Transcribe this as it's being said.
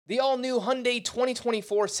The all-new Hyundai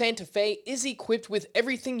 2024 Santa Fe is equipped with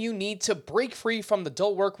everything you need to break free from the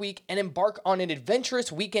dull work week and embark on an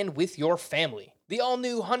adventurous weekend with your family. The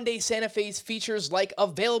all-new Hyundai Santa Fe's features like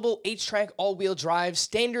available H-Track all-wheel drive,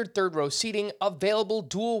 standard third-row seating, available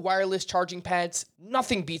dual wireless charging pads.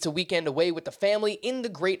 Nothing beats a weekend away with the family in the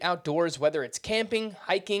great outdoors, whether it's camping,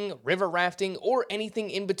 hiking, river rafting, or anything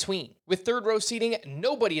in between. With third-row seating,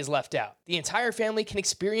 nobody is left out. The entire family can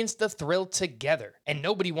experience the thrill together, and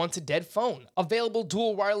nobody wants a dead phone. Available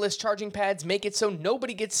dual wireless charging pads make it so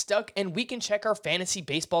nobody gets stuck, and we can check our fantasy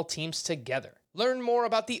baseball teams together. Learn more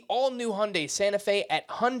about the all-new Hyundai Santa Fe at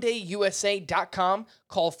HyundaiUSA.com.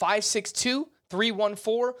 Call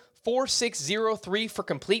 562-314-4603 for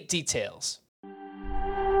complete details.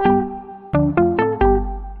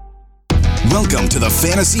 Welcome to the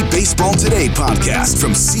Fantasy Baseball Today podcast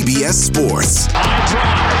from CBS Sports. High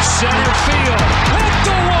drive, center field, hit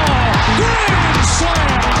the wall, grand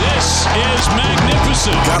slam. This is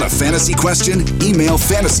magnificent. Got a fantasy question? Email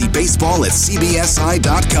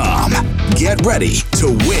fantasybaseball@cbsi.com. Get ready to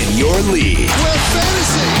win your league. Where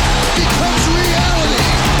fantasy becomes reality.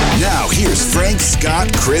 Now here's Frank,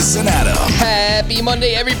 Scott, Chris, and Adam. Happy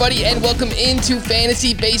Monday, everybody, and welcome into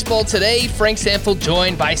Fantasy Baseball Today. Frank Stanfield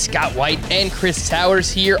joined by Scott White and Chris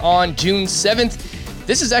Towers here on June 7th.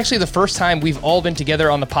 This is actually the first time we've all been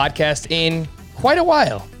together on the podcast in quite a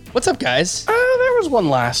while. What's up, guys? There was one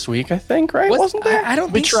last week, I think, right? Wasn't there? I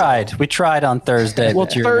don't We think tried. so. We tried on Thursday. Well,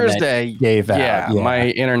 but your Thursday internet gave out. Yeah, my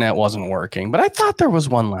internet wasn't working, but I thought there was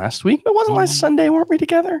one last week. But wasn't last Sunday? Weren't we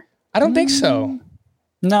together? I don't think so.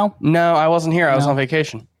 No. No, I wasn't here. I was on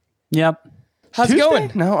vacation. Yep. How's Tuesday? it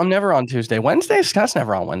going? No, I'm never on Tuesday. Wednesday? Scott's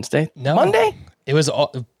never on Wednesday. No. Monday? It was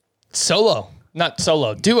all solo. Not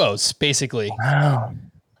solo. Duos, basically. Oh,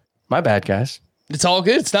 my bad, guys. It's all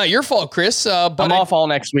good. It's not your fault, Chris. But I'm off all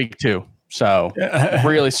next week too, so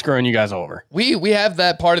really screwing you guys over. We have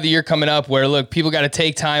that part of the year coming up where, look, people got to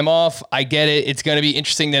take time off. I get it. It's going to be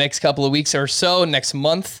interesting the next couple of weeks or so, next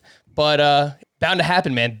month. But bound to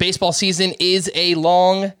happen, man. Baseball season is a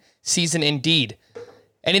long season indeed.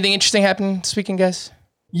 Anything interesting happen this weekend, guys?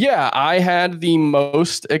 Yeah, I had the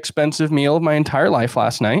most expensive meal of my entire life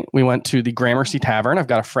last night. We went to the Gramercy Tavern. I've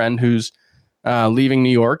got a friend who's leaving New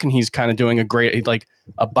York, and he's kind of doing a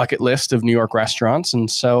bucket list of New York restaurants. And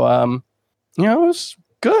so, it was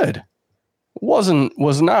good.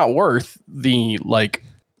 Was not worth the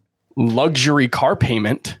luxury car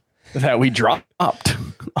payment that we dropped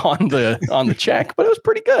on the check, but it was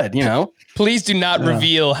pretty good, Please do not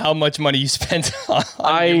reveal how much money you spent on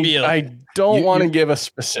your meal. I don't want to give a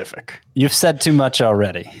specific. You've said too much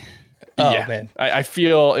already. Oh, Yeah, man. I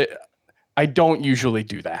feel I don't usually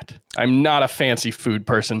do that. I'm not a fancy food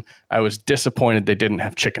person. I was disappointed they didn't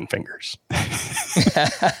have chicken fingers.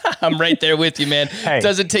 I'm right there with you, man. Hey,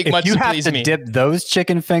 Doesn't take much to please if me. you have to dip those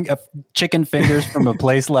chicken fingers from a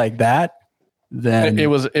place like that, then It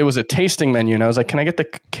was a tasting menu, and I was like, "Can I get the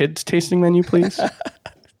kids' tasting menu, please?"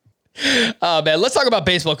 Oh, man. Let's talk about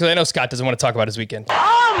baseball because I know Scott doesn't want to talk about his weekend.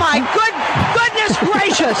 Oh my goodness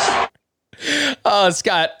gracious!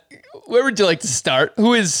 Scott, where would you like to start?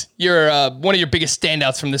 Who is your one of your biggest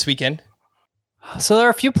standouts from this weekend? So there are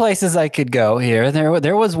a few places I could go here.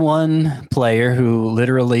 There was one player who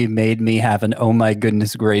literally made me have an "oh my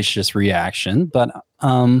goodness gracious" reaction, but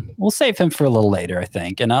we'll save him for a little later, I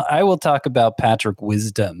think. And I will talk about Patrick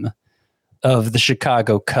Wisdom of the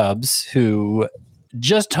Chicago Cubs, who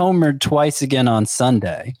just homered twice again on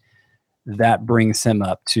Sunday. That brings him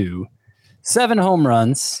up to 7 home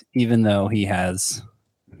runs, even though he has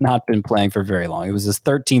not been playing for very long. It was his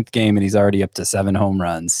 13th game, and he's already up to 7 home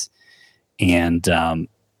runs. And,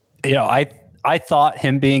 I thought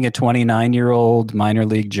him being a 29-year-old minor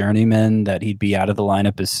league journeyman that he'd be out of the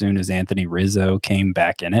lineup as soon as Anthony Rizzo came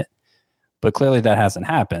back in it. But clearly that hasn't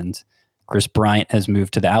happened. Chris Bryant has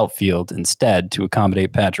moved to the outfield instead to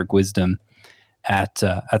accommodate Patrick Wisdom at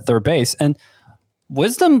third base. And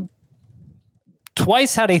Wisdom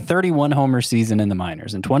twice had a 31 homer season in the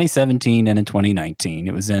minors, in 2017 and in 2019.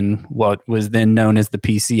 It was in what was then known as the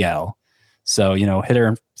PCL. So,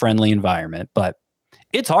 hitter-friendly environment. But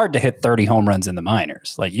it's hard to hit 30 home runs in the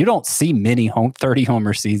minors. Like, you don't see many 30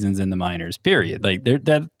 homer seasons in the minors, period. Like,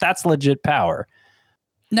 that's legit power.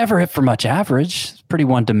 Never hit for much average. It's pretty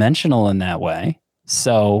one-dimensional in that way.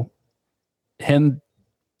 So, him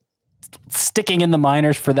sticking in the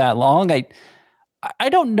minors for that long, I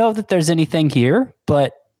don't know that there's anything here,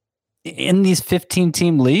 but in these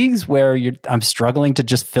 15-team leagues where I'm struggling to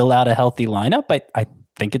just fill out a healthy lineup, I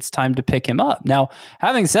think it's time to pick him up. Now,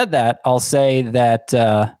 having said that, I'll say that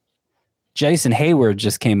Jason Hayward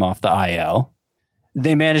just came off the IL.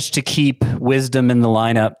 They managed to keep Wisdom in the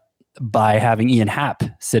lineup by having Ian Happ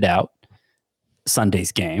sit out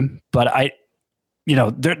Sunday's game. But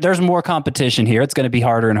there's more competition here. It's going to be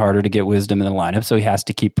harder and harder to get Wisdom in the lineup, so he has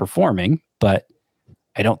to keep performing. But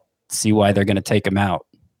I don't see why they're going to take him out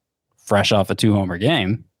fresh off a 2-homer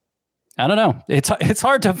game. I don't know. It's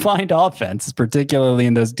hard to find offense, particularly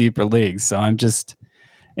in those deeper leagues. So I'm just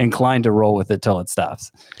inclined to roll with it till it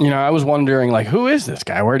stops. I was wondering, like, who is this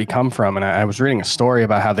guy? Where'd he come from? And I was reading a story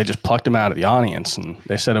about how they just plucked him out of the audience, and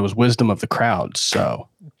they said it was wisdom of the crowd. So,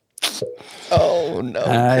 oh no!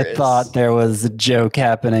 I thought there was a joke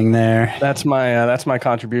happening there. That's my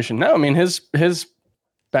contribution. No, I mean his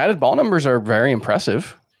batted ball numbers are very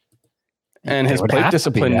impressive, and his plate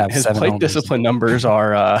discipline numbers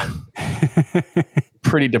are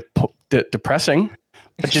pretty depressing.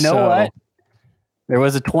 But you know what? There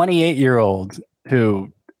was a 28-year-old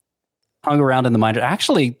who hung around in the minors,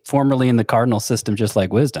 actually formerly in the Cardinal system, just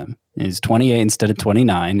like Wisdom. He's 28 instead of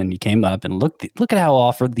 29, and he came up and look at how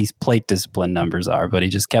awful these plate discipline numbers are. But he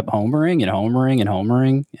just kept homering and homering and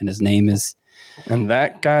homering, and his name is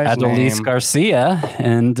that guy's Adolis name Garcia,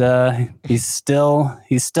 and he's still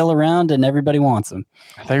around, and everybody wants him.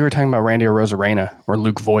 I thought you were talking about Randy Arozarena or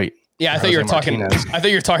Luke Voit. Yeah, I thought you were talking. I thought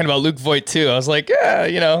you were talking about Luke Voit too. I was like,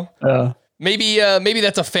 yeah, maybe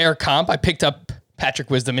that's a fair comp. I picked up Patrick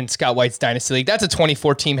Wisdom in Scott White's Dynasty League. That's a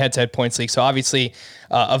 24-team head-to-head points league, so obviously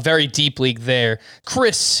a very deep league there.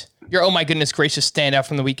 Chris, your oh my goodness gracious standout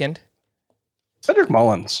from the weekend? Cedric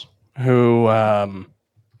Mullins, who I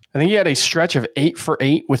think he had a stretch of 8 for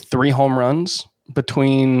 8 with 3 home runs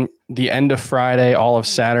between the end of Friday, all of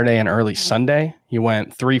Saturday, and early Sunday. He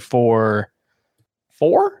went 3 for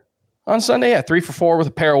 4 on Sunday. Yeah, 3 for 4 with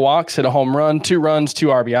a pair of walks, hit a home run, 2 runs, 2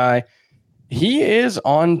 RBI. He is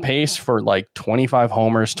on pace for like 25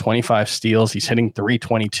 homers, 25 steals. He's hitting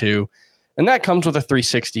 322, and that comes with a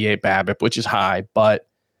 368 BABIP, which is high, but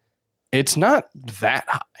it's not that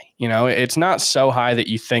high. It's not so high that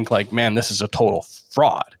you think like, man, this is a total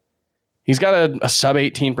fraud. He's got a sub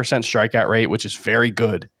 18% strikeout rate, which is very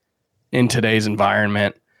good in today's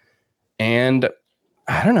environment. And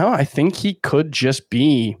I don't know, I think he could just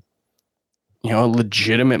be, a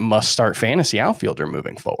legitimate must-start fantasy outfielder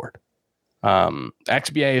moving forward.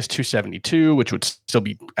 XBA is 272, which would still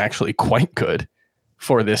be actually quite good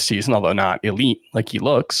for this season, although not elite like he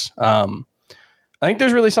looks. I think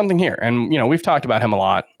there's really something here. And, we've talked about him a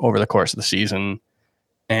lot over the course of the season.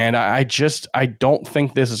 And I don't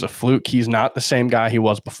think this is a fluke. He's not the same guy he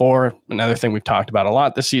was before. Another thing we've talked about a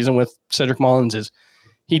lot this season with Cedric Mullins is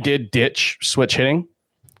he did ditch switch hitting,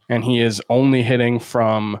 and he is only hitting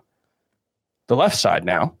from the left side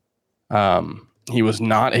now. He was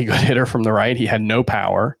not a good hitter from the right. He had no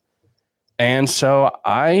power. And so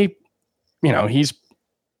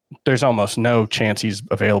there's almost no chance he's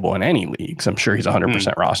available in any leagues. I'm sure he's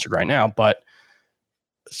 100% rostered right now, but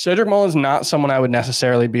Cedric Mullins is not someone I would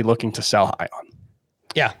necessarily be looking to sell high on.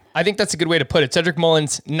 Yeah, I think that's a good way to put it. Cedric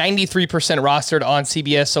Mullins, 93% rostered on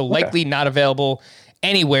CBS, so likely not available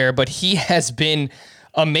anywhere, but he has been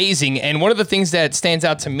amazing. And one of the things that stands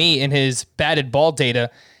out to me in his batted ball data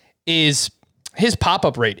is his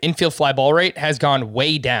pop-up rate, infield fly ball rate, has gone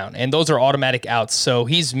way down, and those are automatic outs. So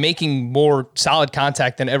he's making more solid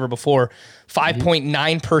contact than ever before,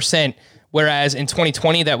 5.9%, whereas in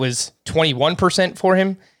 2020, that was 21% for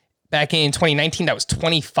him. Back in 2019, that was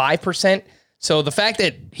 25%. So the fact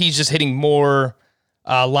that he's just hitting more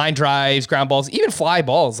line drives, ground balls, even fly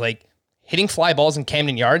balls, like hitting fly balls in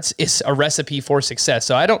Camden Yards is a recipe for success.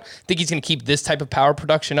 So I don't think he's going to keep this type of power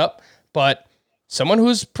production up, but someone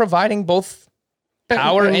who's providing both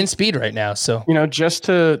power and speed right now. So, just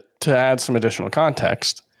to add some additional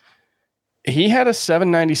context, he had a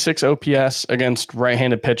 796 OPS against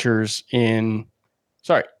right-handed pitchers in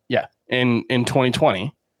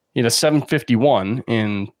 2020. He had a 751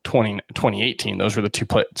 in 2018. Those were the two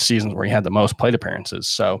seasons where he had the most plate appearances.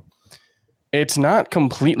 So it's not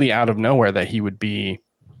completely out of nowhere that he would be,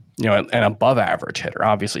 an above average hitter.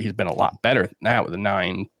 Obviously, he's been a lot better than that with a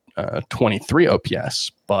 923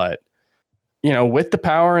 OPS. But, with the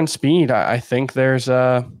power and speed, I think there's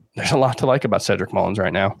a lot to like about Cedric Mullins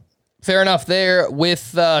right now. Fair enough there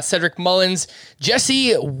with Cedric Mullins.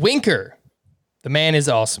 Jesse Winker, the man is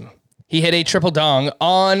awesome. He hit a triple dong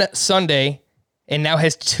on Sunday and now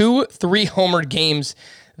has 2 3-homer games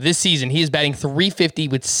this season. He is batting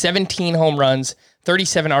 .350 with 17 home runs,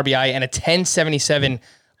 37 RBI, and a 1077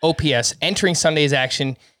 OPS. Entering Sunday's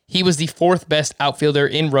action, he was the 4th best outfielder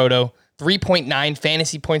in Roto, 3.9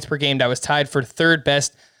 fantasy points per game. That was tied for 3rd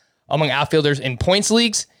best among outfielders in points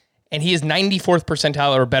leagues. And he is 94th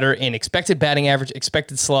percentile or better in expected batting average,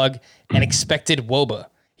 expected slug, and expected WOBA.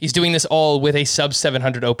 He's doing this all with a sub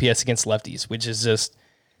 700 OPS against lefties, which is just,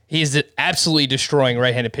 he's absolutely destroying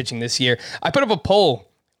right-handed pitching this year. I put up a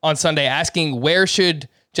poll on Sunday asking where should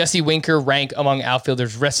Jesse Winker rank among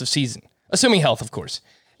outfielders rest of season, assuming health, of course.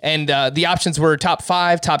 And the options were top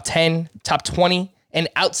 5, top 10, top 20, and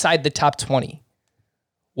outside the top 20.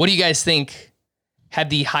 What do you guys think had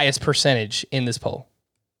the highest percentage in this poll?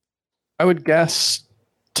 I would guess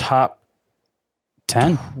top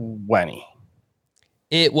 10. 20.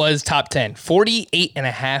 It was top 10,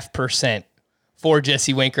 48.5% for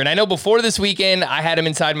Jesse Winker. And I know before this weekend, I had him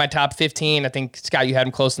inside my top 15. I think, Scott, you had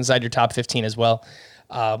him close inside your top 15 as well.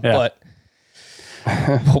 But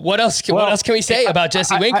what else can we say about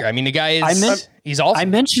Jesse Winker? I mean, the guy is, he's awesome. I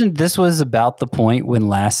mentioned this was about the point when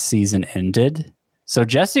last season ended. So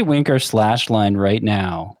Jesse Winker's slash line right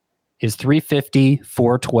now is 350,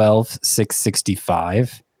 412,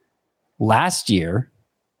 665. Last year,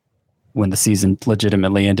 when the season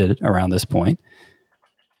legitimately ended around this point,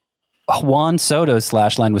 Juan Soto's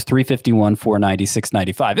slash line was 351, 490,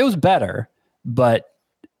 695. It was better, but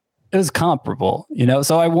it was comparable, you know?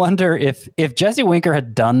 So I wonder if Jesse Winker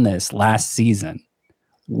had done this last season,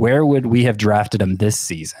 where would we have drafted him this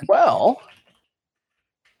season? Well,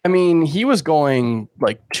 I mean, he was going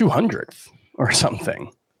like 200th or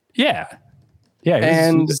something. Yeah.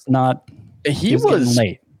 Yeah. He was getting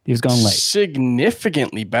late. He was going late.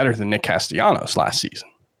 Significantly better than Nick Castellanos last season.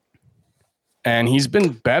 And he's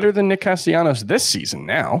been better than Nick Castellanos this season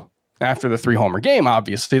now. After the 3-homer game,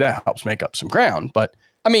 obviously, that helps make up some ground. But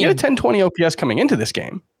I mean, he had a 1020 OPS coming into this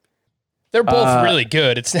game. They're both really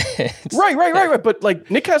good. It's right. But like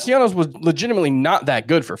Nick Castellanos was legitimately not that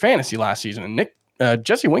good for fantasy last season. And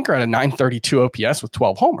Jesse Winker had a 932 OPS with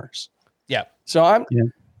 12 homers. Yeah. So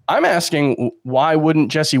I'm asking, why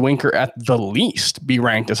wouldn't Jesse Winker at the least be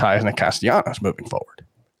ranked as high as Nick Castellanos moving forward?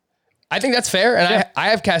 I think that's fair. And I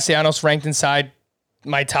have Castellanos ranked inside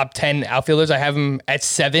my top 10 outfielders. I have him at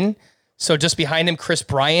 7. So just behind him, Chris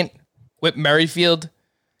Bryant, Whit Merrifield,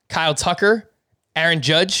 Kyle Tucker, Aaron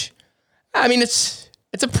Judge. I mean, it's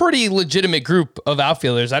a pretty legitimate group of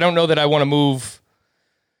outfielders. I don't know that I want to move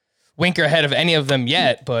Winker ahead of any of them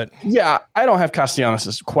yet, but yeah, I don't have Castellanos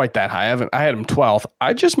as quite that high. I had him 12th.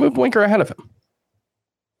 I just moved Winker ahead of him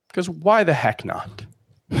because why the heck not?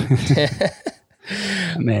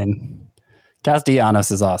 Man,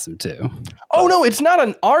 Castellanos is awesome too. Oh no, it's not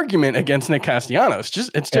an argument against Nick Castellanos.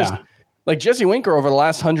 It's just like Jesse Winker over the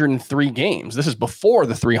last 103 games. This is before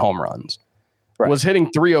the 3 home runs. Right. Was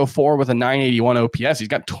hitting 304 with a 981 OPS. He's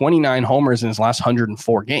got 29 homers in his last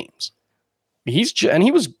 104 games. And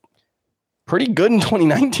he was pretty good in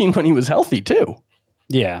 2019 when he was healthy too.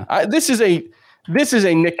 Yeah. This is a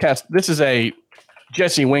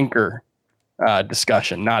Jesse Winker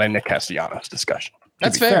discussion, not a Nick Castellanos discussion.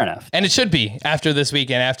 That's fair enough. And it should be after this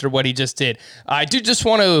weekend, after what he just did. I do just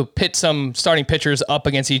want to pit some starting pitchers up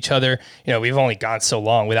against each other. You know, we've only gone so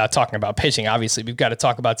long without talking about pitching. Obviously, we've got to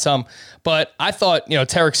talk about some. But I thought,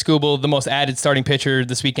 Tarek Skubal, the most added starting pitcher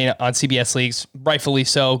this weekend on CBS Leagues, rightfully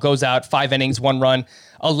so, goes out 5 innings, 1 run,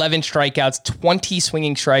 11 strikeouts, 20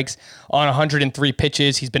 swinging strikes on 103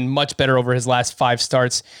 pitches. He's been much better over his last 5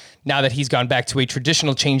 starts now that he's gone back to a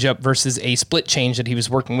traditional changeup versus a split change that he was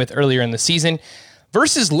working with earlier in the season.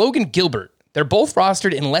 Versus Logan Gilbert. They're both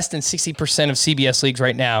rostered in less than 60% of CBS leagues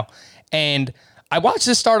right now. And I watched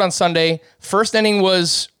this start on Sunday. First inning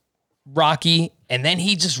was rocky, and then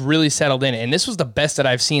he just really settled in. And this was the best that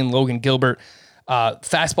I've seen Logan Gilbert.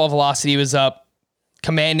 Fastball velocity was up,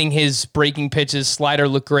 commanding his breaking pitches. Slider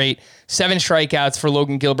looked great. 7 strikeouts for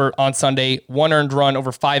Logan Gilbert on Sunday. 1 earned run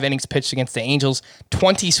over 5 innings pitched against the Angels.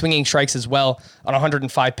 20 swinging strikes as well on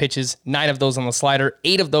 105 pitches. 9 of those on the slider.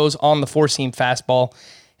 8 of those on the 4-seam fastball.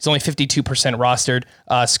 He's only 52% rostered.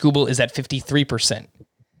 Skubal is at 53%.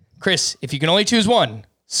 Chris, if you can only choose one,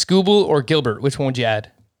 Skubal or Gilbert, which one would you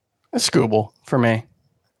add? Skubal for me.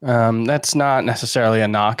 That's not necessarily a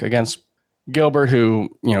knock against Gilbert, who,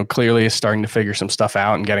 clearly is starting to figure some stuff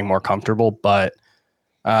out and getting more comfortable, but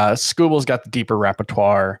Skubal's got the deeper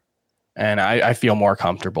repertoire, and I feel more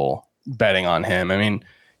comfortable betting on him. I mean,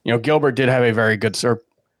 Gilbert did have a very good start.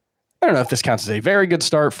 I don't know if this counts as a very good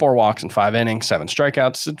start. 4 walks in 5 innings, 7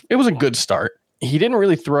 strikeouts. It was a good start. He didn't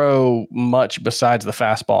really throw much besides the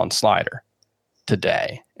fastball and slider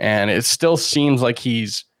today, and it still seems like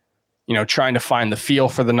he's trying to find the feel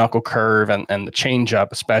for the knuckle curve and the changeup,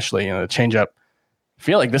 especially. The changeup, I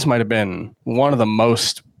feel like this might have been one of the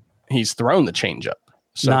most he's thrown the changeup.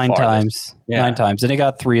 So 9 far. times. Yeah. 9 times. And he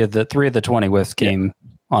got 3 of the 20 whiffs came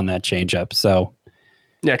on that changeup. So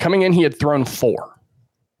yeah, coming in, he had thrown 4.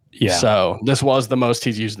 Yeah. So this was the most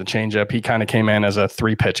he's used the changeup. He kind of came in as a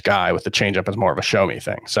 3-pitch guy with the changeup as more of a show me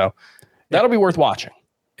thing. So that'll be worth watching.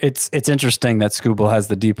 It's interesting that Skubal has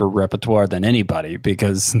the deeper repertoire than anybody,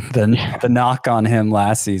 because the knock on him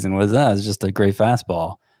last season was it's just a great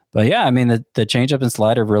fastball. But yeah, I mean, the changeup and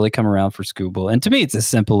slider have really come around for Skubal. And to me, it's as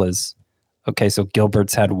simple as, okay, so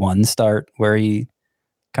Gilbert's had one start where he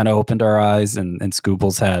kind of opened our eyes, and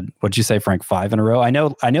Skubal's had, what'd you say, Frank, 5 in a row? I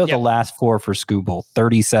know the last 4 for Skubal,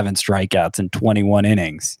 37 strikeouts in 21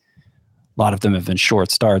 innings. A lot of them have been short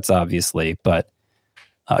starts, obviously, but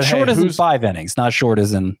short as in 5 innings, not short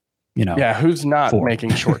as in, who's not 4.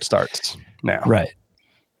 making short starts now? Right.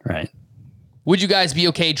 Would you guys be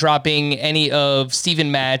okay dropping any of Steven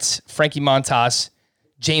Matz, Frankie Montas,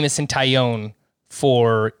 Jameson Taillon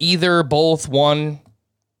for either, both, one?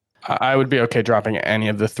 I would be okay dropping any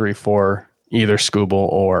of the 3 for either Skubal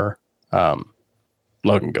or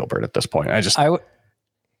Logan Gilbert at this point. I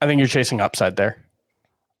think you're chasing upside there.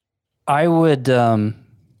 I don't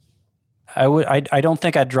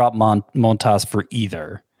think I'd drop Montas for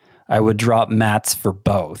either. I would drop Matz for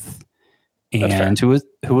both. And who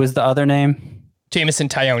was the other name? Jameson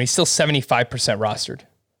Taillon. He's still 75% rostered.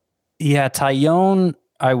 Yeah, Taillon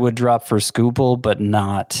I would drop for Skubal, but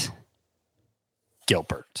not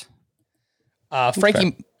Gilbert.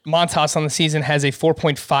 Frankie Montas on the season has a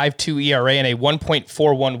 4.52 ERA and a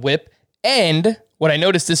 1.41 WHIP. And what I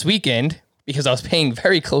noticed this weekend, because I was paying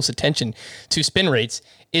very close attention to spin rates,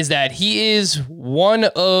 is that he is one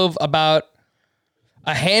of about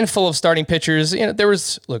a handful of starting pitchers.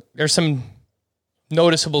 There's some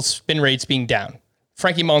noticeable spin rates being down.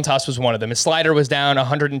 Frankie Montas was one of them. His slider was down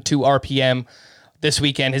 102 RPM this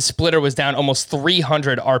weekend. His splitter was down almost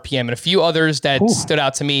 300 RPM, and a few others that stood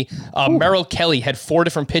out to me. Merrill Kelly had 4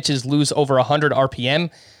 different pitches lose over 100 RPM.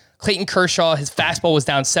 Clayton Kershaw, his fastball was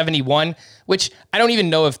down 71, which I don't even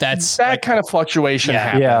know if that's that kind of fluctuation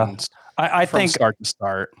happens. Yeah, I from think start to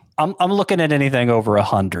start. I'm looking at anything over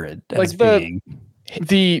 100 as being.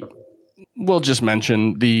 We'll just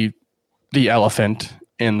mention the elephant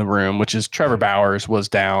in the room, which is Trevor Bauer was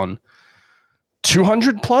down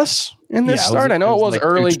 200 plus in this start. I know it was like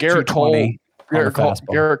early. Garrett Cole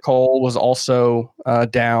was also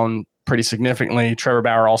down pretty significantly. Trevor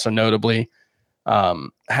Bauer also notably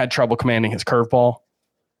had trouble commanding his curveball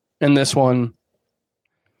in this one.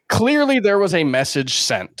 Clearly, there was a message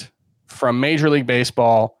sent from Major League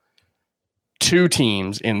Baseball to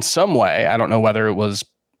teams in some way. I don't know whether it was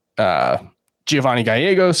Giovanni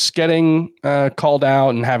Gallegos getting called out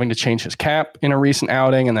and having to change his cap in a recent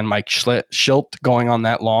outing, and then Mike Schilt going on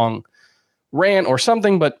that long rant or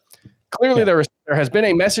something. But clearly there has been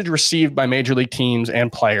a message received by major league teams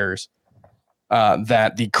and players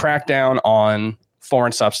that the crackdown on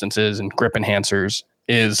foreign substances and grip enhancers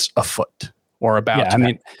is afoot or about to. I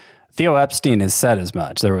mean, Theo Epstein has said as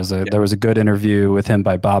much. There was a good interview with him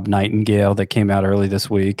by Bob Nightingale that came out early this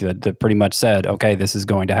week that pretty much said, okay, this is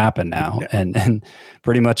going to happen now. Yeah. And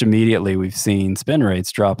pretty much immediately we've seen spin rates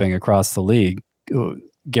dropping across the league.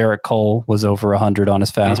 Garrett Cole was over 100 on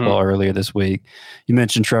his fastball earlier this week. You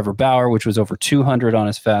mentioned Trevor Bauer, which was over 200 on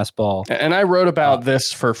his fastball. And I wrote about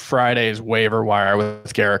this for Friday's waiver wire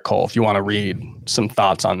with Garrett Cole. If you want to read some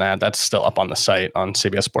thoughts on that, that's still up on the site on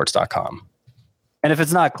CBSSports.com. And if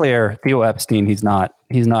it's not clear, Theo Epstein, he's not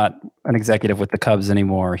an executive with the Cubs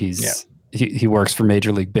anymore. He works for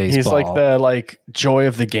Major League Baseball. He's like the joy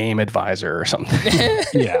of the game advisor or something.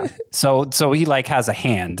 Yeah. So he has a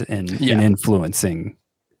hand in influencing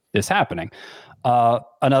this happening.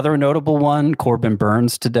 Another notable one, Corbin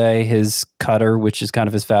Burns today, his cutter, which is kind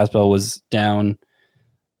of his fastball, was down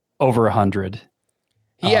over 100.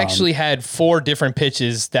 He actually had 4 different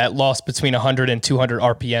pitches that lost between 100 and 200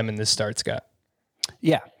 RPM in this start, Scott.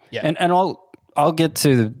 Yeah. And I'll get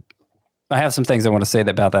to, I have some things I want to say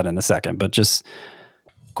about that in a second, but just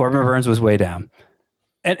Corbin Burns was way down.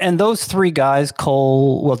 And those 3 guys,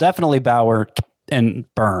 Cole, definitely Bauer and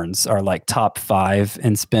Burns are like top 5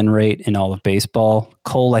 in spin rate in all of baseball.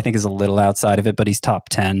 Cole, I think, is a little outside of it, but he's top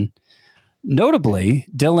 10. Notably,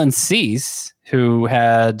 Dylan Cease, who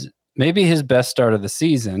had maybe his best start of the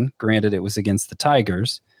season, granted it was against the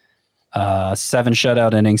Tigers, 7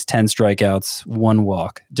 shutout innings, 10 strikeouts, 1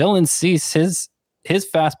 walk. Dylan Cease, his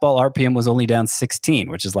fastball RPM was only down 16,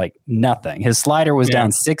 which is like nothing. His slider was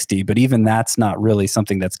down 60, but even that's not really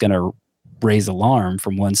something that's going to raise alarm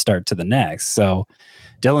from one start to the next. So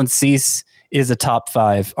Dylan Cease is a top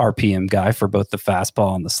 5 RPM guy for both the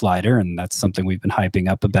fastball and the slider, and that's something we've been hyping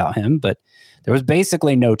up about him. But there was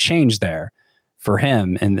basically no change there for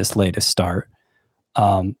him in this latest start.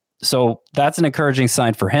 So that's an encouraging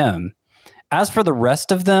sign for him. As for the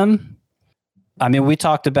rest of them, I mean, we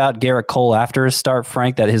talked about Garrett Cole after his start,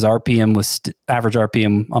 Frank, that his RPM was average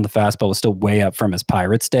RPM on the fastball was still way up from his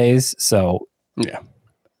Pirates days. So Yeah.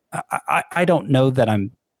 I don't know that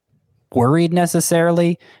I'm worried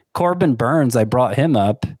necessarily. Corbin Burns, I brought him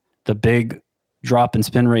up, the big drop in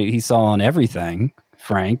spin rate he saw on everything,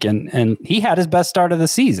 Frank, and he had his best start of the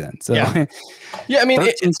season. So Yeah, I mean,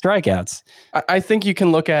 13 strikeouts. I think you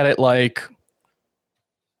can look at it like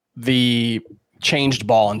the changed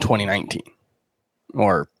ball in 2019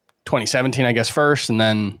 or 2017, I guess, first, and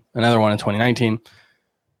then another one in 2019.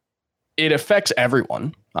 It affects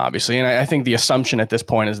everyone, obviously. And I think the assumption at this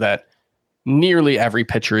point is that nearly every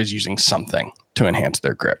pitcher is using something to enhance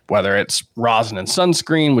their grip, whether it's rosin and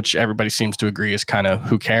sunscreen, which everybody seems to agree is kind of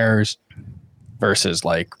who cares, versus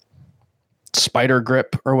like spider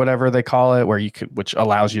grip or whatever they call it, where you could, which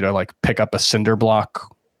allows you to like pick up a cinder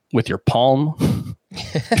block with your palm.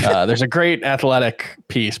 There's a great athletic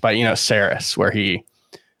piece by Saris where he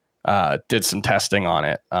did some testing on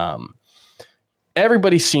it.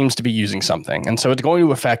 Everybody seems to be using something, and so it's going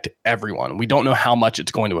to affect everyone. We don't know how much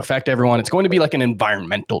it's going to affect everyone. It's going to be like an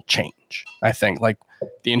environmental change, I think, like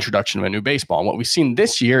the introduction of a new baseball. And what we've seen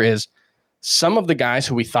this year is some of the guys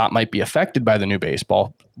who we thought might be affected by the new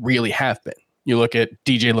baseball really have been. You look at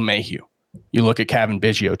DJ LeMahieu. You look at Cavan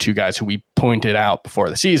Biggio, two guys who we pointed out before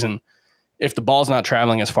the season. If the ball's not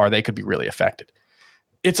traveling as far, they could be really affected.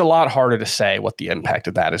 It's a lot harder to say what the impact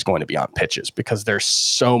of that is going to be on pitches because there's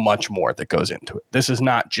so much more that goes into it. This is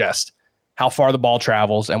not just how far the ball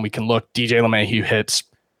travels, and we can look, DJ LeMahieu hits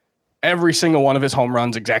every single one of his home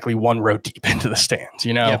runs exactly one row deep into the stands.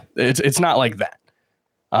 Yep. It's not like that.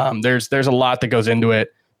 There's a lot that goes into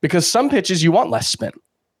it because some pitches you want less spin.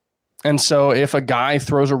 And so if a guy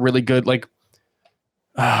throws a really good, like,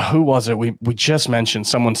 who was it? We just mentioned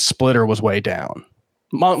someone's splitter was way down.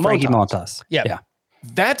 Frankie Montas. Yeah.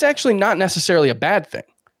 That's actually not necessarily a bad thing.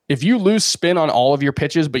 If you lose spin on all of your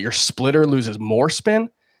pitches, but your splitter loses more spin,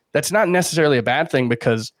 that's not necessarily a bad thing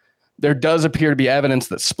because there does appear to be evidence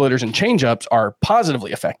that splitters and changeups are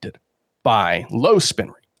positively affected by low spin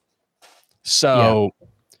rate. So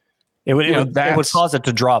it would cause it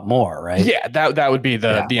to drop more, right? Yeah, that would be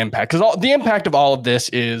the impact. Because the impact of all of this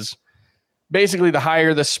is basically the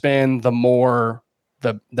higher the spin, the more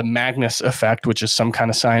the Magnus effect, which is some kind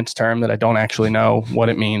of science term that I don't actually know what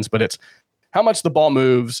it means, but it's how much the ball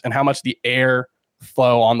moves and how much the air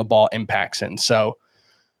flow on the ball impacts it. So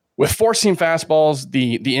with four-seam fastballs,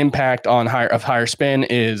 the impact on higher spin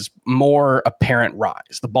is more apparent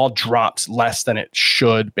rise. The ball drops less than it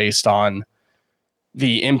should based on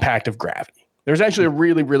the impact of gravity. There's actually a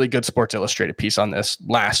really, really good Sports Illustrated piece on this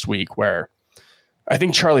last week where I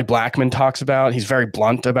think Charlie Blackmon talks about, he's very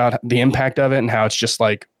blunt about the impact of it and how it's just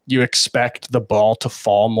like you expect the ball to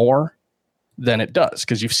fall more than it does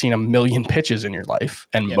because you've seen a million pitches in your life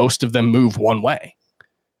and most of them move one way.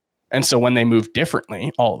 And so when they move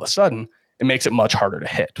differently, all of a sudden, it makes it much harder to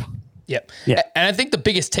hit. Yep. Yeah. And I think the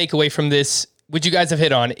biggest takeaway from this, which you guys have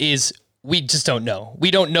hit on, is we just don't know.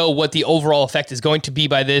 We don't know what the overall effect is going to be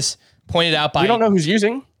by this, pointed out by... We don't know who's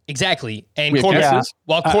using. Exactly. And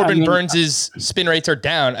while Corbin Burns' spin rates are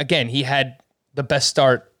down, again, he had the best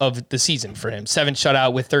start of the season for him. 7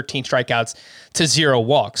 shutout with 13 strikeouts to 0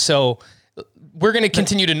 walks. So we're going to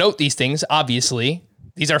continue to note these things, obviously.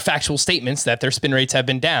 These are factual statements that their spin rates have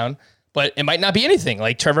been down, but it might not be anything.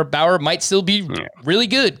 Like Trevor Bauer might still be really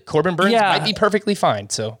good. Corbin Burns might be perfectly fine.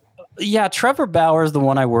 So yeah, Trevor Bauer is the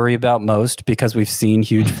one I worry about most because we've seen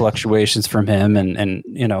huge fluctuations from him, and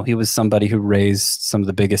he was somebody who raised some of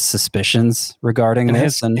the biggest suspicions regarding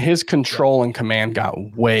this. And his control and command got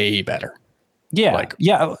way better.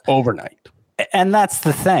 Yeah, overnight. And that's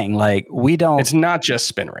the thing. Like It's not just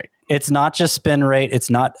spin rate. It's not just spin rate. It's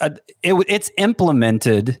not. It's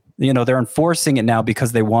implemented. They're enforcing it now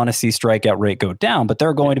because they want to see strikeout rate go down. But there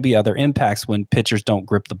are going to be other impacts when pitchers don't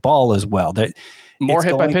grip the ball as well. More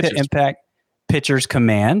hit by pitches. Impact pitchers'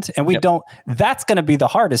 command, and we don't. That's going to be the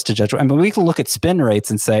hardest to judge. I mean, we can look at spin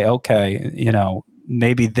rates and say, okay,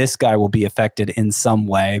 maybe this guy will be affected in some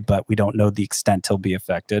way, but we don't know the extent he'll be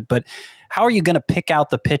affected. But how are you going to pick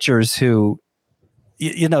out the pitchers who?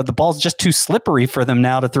 The ball's just too slippery for them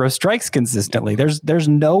now to throw strikes consistently. There's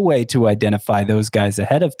no way to identify those guys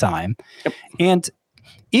ahead of time. Yep. And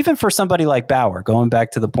even for somebody like Bauer, going back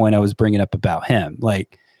to the point I was bringing up about him,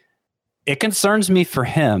 like it concerns me for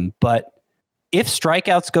him, but if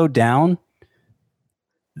strikeouts go down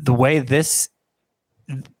the way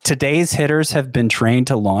today's hitters have been trained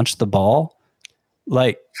to launch the ball,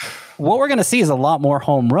 like what we're going to see is a lot more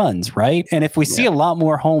home runs, right? And if we see a lot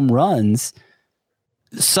more home runs,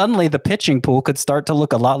 suddenly the pitching pool could start to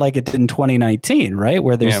look a lot like it did in 2019, right?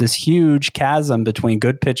 Where there's this huge chasm between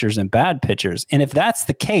good pitchers and bad pitchers. And if that's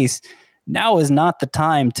the case, now is not the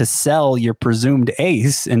time to sell your presumed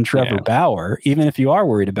ace in Trevor Bauer, even if you are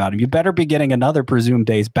worried about him. You better be getting another presumed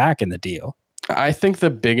ace back in the deal. I think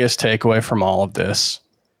the biggest takeaway from all of this,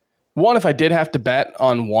 one, if I did have to bet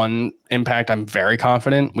on one impact, I'm very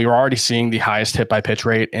confident. We were already seeing the highest hit by pitch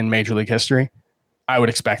rate in Major League history. I would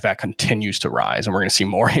expect that continues to rise, and we're going to see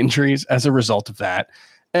more injuries as a result of that.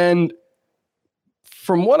 And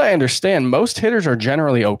from what I understand, most hitters are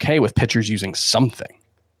generally okay with pitchers using something.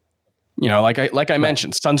 You know, like I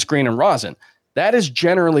mentioned, sunscreen and rosin. That is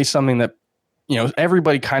generally something that, you know,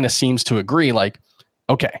 everybody kind of seems to agree, like,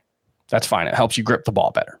 okay, that's fine. It helps you grip the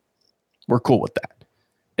ball better. We're cool with that.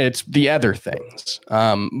 It's the other things.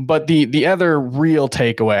 But the other real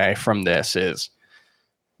takeaway from this is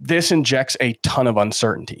this injects a ton of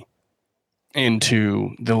uncertainty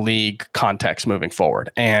into the league context moving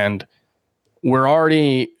forward. And we've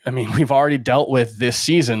already dealt with this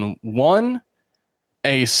season, one,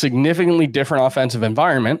 a significantly different offensive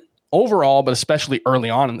environment overall, but especially early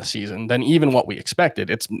on in the season than even what we expected.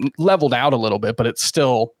 It's leveled out a little bit, but it's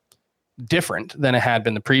still different than it had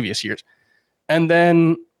been the previous years. And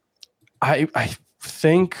then I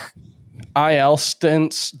think IL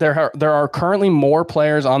stints, there are currently more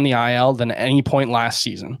players on the IL than any point last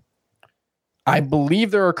season. I believe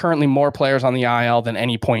there are currently more players on the IL than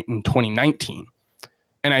any point in 2019.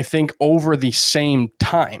 And I think over the same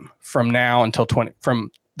time from now until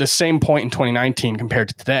from the same point in 2019 compared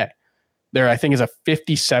to today, there I think is a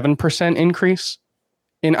 57% increase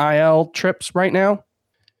in IL trips right now.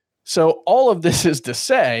 So all of this is to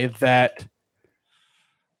say that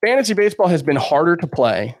fantasy baseball has been harder to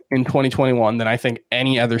play in 2021 than I think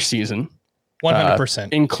any other season.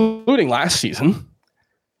 100%. Including last season.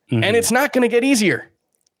 Mm-hmm. And it's not going to get easier.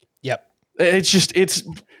 Yep. It's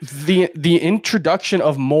the introduction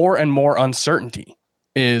of more and more uncertainty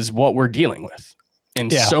is what we're dealing with in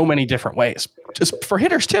so many different ways. Just for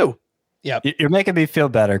hitters too. Yeah, you're making me feel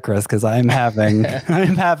better, Chris, because I'm having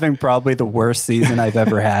probably the worst season I've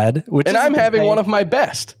ever had. And I'm having one of my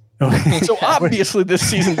best. So obviously this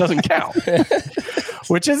season doesn't count.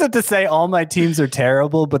 Which isn't to say all my teams are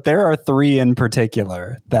terrible, but there are three in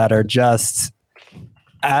particular that are just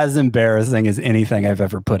as embarrassing as anything I've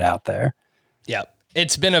ever put out there. Yeah,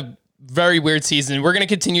 it's been a very weird season. We're going to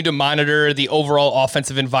continue to monitor the overall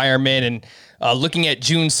offensive environment and looking at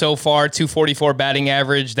June so far, 244 batting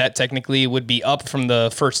average. That technically would be up from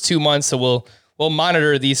the first 2 months. So we'll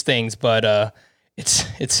monitor these things, but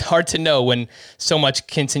it's hard to know when so much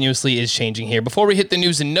continuously is changing here. Before we hit the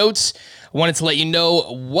news and notes, I wanted to let you know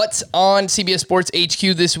what's on CBS Sports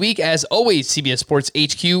HQ this week. As always, CBS Sports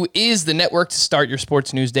HQ is the network to start your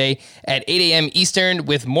sports news day at 8 a.m. Eastern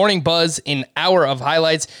with Morning Buzz, an hour of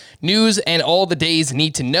highlights, news, and all the days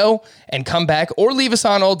need to know. And come back or leave us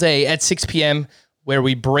on all day at 6 p.m. where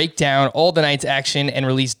we break down all the night's action and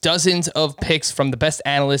release dozens of picks from the best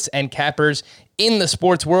analysts and cappers in the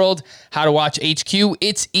sports world. How to watch HQ?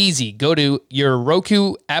 It's easy. Go to your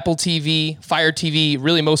Roku, Apple TV, Fire TV,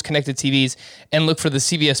 really most connected TVs, and look for the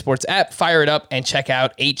CBS Sports app, fire it up, and check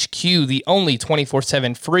out HQ, the only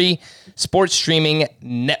 24/7 free sports streaming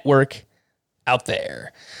network out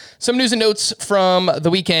there. Some news and notes from the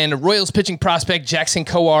weekend. Royals pitching prospect Jackson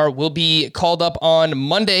Kowar will be called up on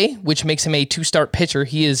Monday, which makes him a two-start pitcher.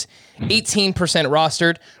 He is 18%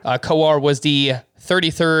 rostered. Kowar was the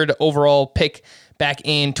 33rd overall pick back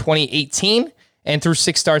in 2018, and through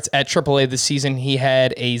 6 starts at AAA this season, he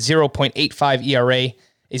had a 0.85 ERA,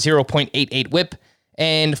 a 0.88 WHIP,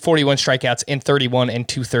 and 41 strikeouts in 31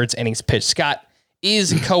 2/3 innings pitched. Scott,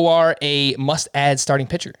 is Kowar a must-add starting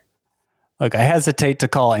pitcher? Look, I hesitate to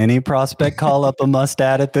call any prospect call up a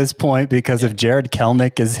must-add at this point because if Jared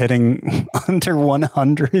Kelnick is hitting under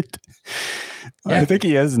 100, I think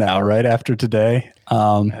he is now, right after today.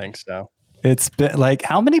 I think so. It's been like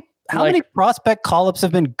how many prospect call-ups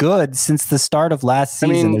have been good since the start of last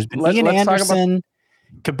season? There's been Ian Anderson,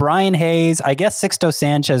 Brian Hayes. I guess Sixto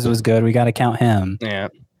Sanchez was good. We got to count him. Yeah.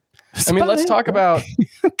 I mean, let's talk about.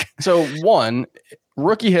 So one,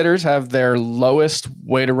 rookie hitters have their lowest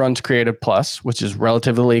weighted runs created plus, which is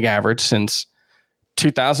relative to the league average since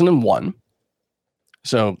 2001.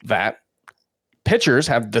 So that. Pitchers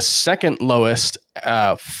have the second lowest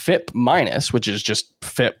FIP minus, which is just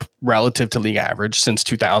FIP relative to league average since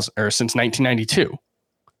 2000 or since 1992.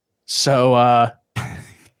 So,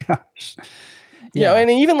 gosh, yeah, and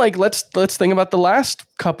even like let's think about the last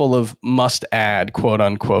couple of must-add quote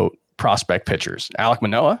unquote prospect pitchers. Alek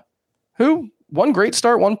Manoah, who one great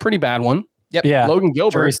start, one pretty bad one. Yep. Yeah. Logan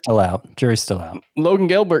Gilbert. Jury's still out. Logan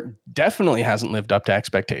Gilbert definitely hasn't lived up to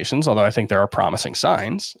expectations, although I think there are promising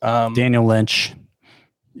signs. Daniel Lynch.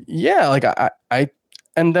 Yeah, like I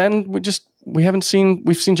and then we've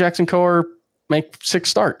seen Jackson Kowar make 6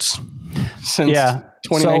 starts since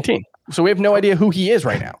 2019. So we have no idea who he is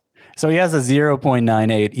right now. So he has a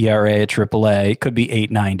 0.98 ERA at AAA. Could be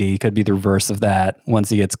 890. Could be the reverse of that once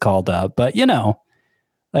he gets called up. But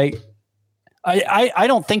like I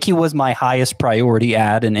don't think he was my highest priority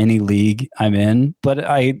ad in any league I'm in. But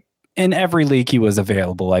in every league he was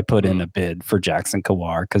available, I put in a bid for Jackson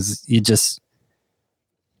Kowar because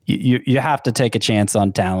you have to take a chance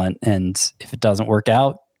on talent, and if it doesn't work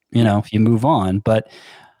out, you move on. But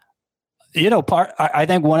I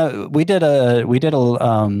think we did a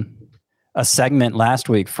segment last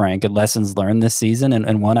week, Frank, at Lessons Learned this season,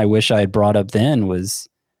 and one I wish I had brought up then was,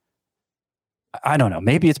 I don't know,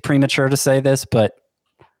 maybe it's premature to say this, but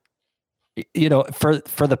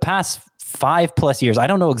for the past 5+ years, I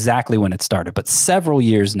don't know exactly when it started, but several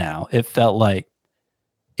years now, it felt like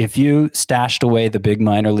if you stashed away the big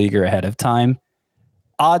minor leaguer ahead of time,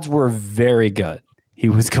 odds were very good he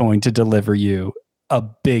was going to deliver you a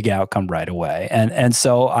big outcome right away. And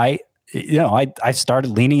so I started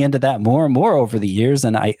leaning into that more and more over the years.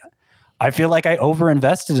 And I feel like I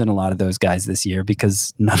overinvested in a lot of those guys this year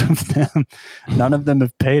because none of them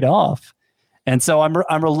have paid off. And so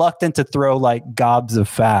I'm reluctant to throw like gobs of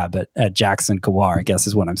fab at Jackson Kowar, I guess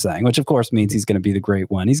is what I'm saying, which of course means he's going to be the great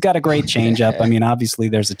one. He's got a great changeup. I mean, obviously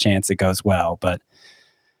there's a chance it goes well, but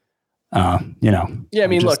Yeah, I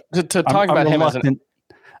mean, look, to talk about him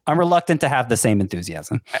I'm reluctant to have the same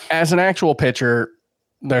enthusiasm. As an actual pitcher,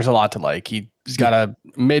 there's a lot to like. He's got a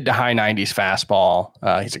mid to high 90s fastball.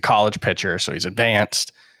 He's a college pitcher, so he's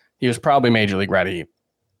advanced. He was probably major league ready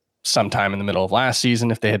sometime in the middle of last season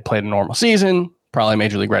if they had played a normal season. Probably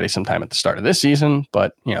major league ready sometime at the start of this season.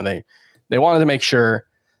 But they wanted to make sure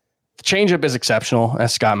the changeup is exceptional,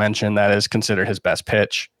 as Scott mentioned. That is considered his best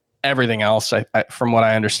pitch. Everything else, from what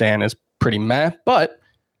I understand, is pretty meh. But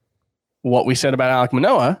what we said about Alek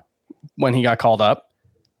Manoah when he got called up,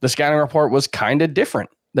 the scouting report was kind of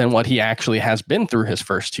different than what he actually has been through his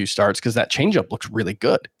first 2 starts, because that changeup looks really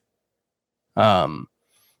good.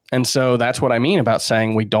 And so that's what I mean about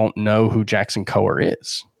saying we don't know who Jackson Kowar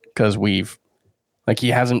is, because he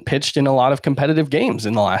hasn't pitched in a lot of competitive games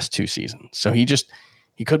in the last 2 seasons. So he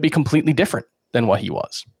could be completely different than what he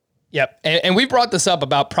was. Yep. And we brought this up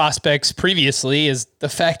about prospects previously, is the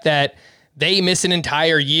fact that they missed an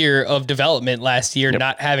entire year of development last year,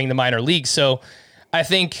 not having the minor leagues. So I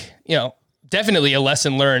think, definitely a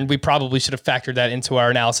lesson learned. We probably should have factored that into our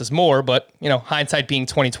analysis more, but hindsight being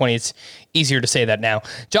 2020, it's easier to say that now.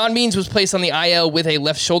 John Means was placed on the IL with a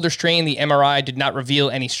left shoulder strain. The MRI did not reveal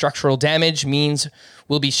any structural damage. Means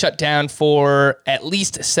will be shut down for at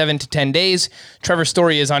least 7 to 10 days. Trevor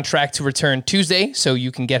Story is on track to return Tuesday, so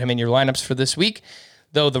you can get him in your lineups for this week,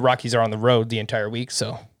 though the Rockies are on the road the entire week,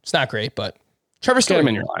 so it's not great, but Trevor Story. Get him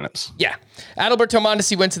in your lineups. Yeah. Adalberto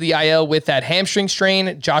Mondesi went to the IL with that hamstring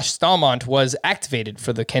strain. Josh Stallmont was activated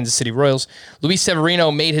for the Kansas City Royals. Luis Severino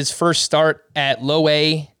made his first start at low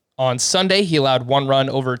A on Sunday. He allowed 1 run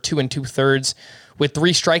over 2 2/3 with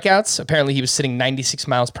 3 strikeouts. Apparently he was sitting 96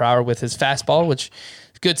 miles per hour with his fastball, which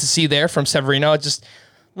is good to see there from Severino. Just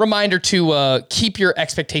reminder to keep your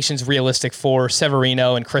expectations realistic for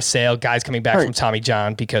Severino and Chris Sale, guys coming back from Tommy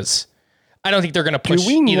John, because I don't think they're going to push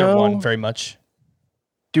either one very much.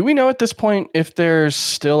 Do we know at this point if there's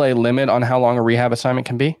still a limit on how long a rehab assignment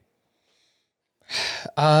can be?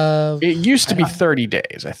 It used to be 30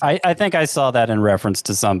 days, I think. I think I saw that in reference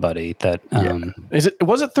to somebody that...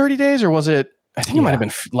 Was it 30 days or was it... I think it might have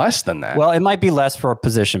been less than that. Well, it might be less for a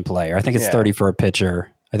position player. I think it's 30 for a pitcher.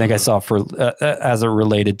 I think I saw for as it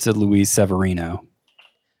related to Luis Severino.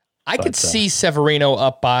 I could see Severino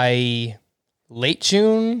up by late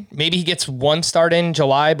June. Maybe he gets 1 start in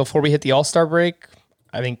July before we hit the All-Star break.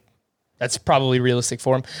 I think that's probably realistic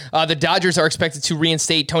for him. The Dodgers are expected to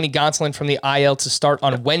reinstate Tony Gonsolin from the IL to start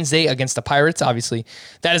on Wednesday against the Pirates. Obviously,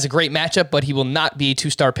 that is a great matchup, but he will not be a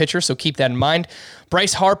 2-star pitcher, so keep that in mind.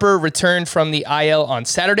 Bryce Harper returned from the IL on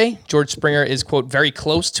Saturday. George Springer is, quote, very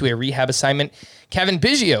close to a rehab assignment. Kevin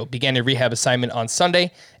Biggio began a rehab assignment on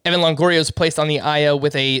Sunday. Evan Longoria is placed on the IL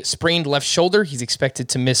with a sprained left shoulder. He's expected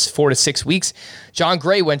to miss 4 to 6 weeks. John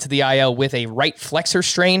Gray went to the IL with a right flexor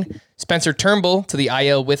strain. Spencer Turnbull to the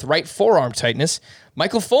IL with right forearm tightness.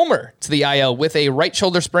 Michael Fulmer to the IL with a right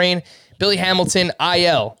shoulder sprain. Billy Hamilton,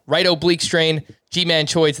 IL, right oblique strain. G-Man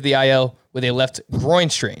Choi to the IL with a left groin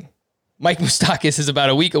strain. Mike Moustakas is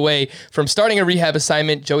about a week away from starting a rehab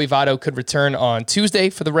assignment. Joey Votto could return on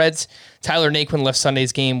Tuesday for the Reds. Tyler Naquin left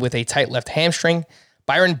Sunday's game with a tight left hamstring.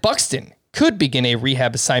 Byron Buxton could begin a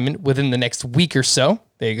rehab assignment within the next week or so.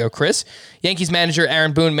 There you go, Chris. Yankees manager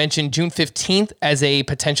Aaron Boone mentioned June 15th as a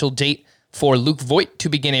potential date for Luke Voit to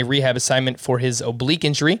begin a rehab assignment for his oblique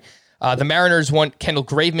injury. The Mariners want Kendall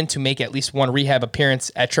Graveman to make at least one rehab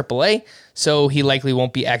appearance at AAA, so he likely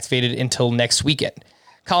won't be activated until next weekend.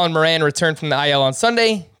 Colin Moran returned from the IL on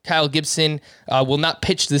Sunday. Kyle Gibson will not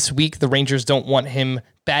pitch this week. The Rangers don't want him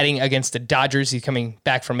batting against the Dodgers. He's coming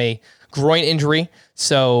back from a groin injury.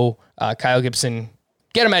 So Kyle Gibson,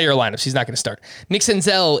 get him out of your lineups. He's not going to start. Nick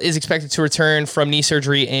Senzel is expected to return from knee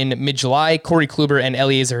surgery in mid-July. Corey Kluber and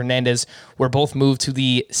Eliezer Hernandez were both moved to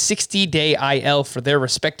the 60-day IL for their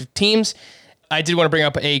respective teams. I did want to bring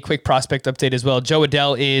up a quick prospect update as well. Joe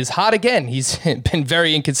Adell is hot again. He's been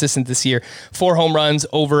very inconsistent this year. 4 home runs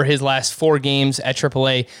over his last 4 games at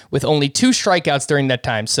AAA with only 2 strikeouts during that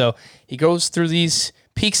time. So he goes through these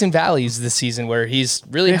peaks and valleys this season where he's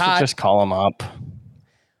really hot. Just call him up.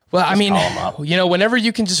 Well, I mean, you know, whenever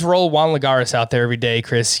you can just roll Juan Lagares out there every day,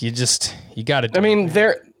 Chris, you got to do it. I mean,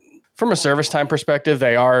 they're from a service time perspective,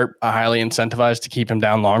 they are highly incentivized to keep him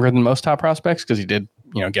down longer than most top prospects because he did,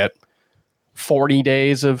 get 40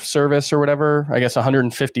 days of service or whatever. I guess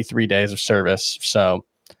 153 days of service. So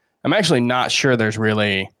I'm actually not sure there's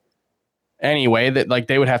really any way that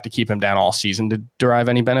they would have to keep him down all season to derive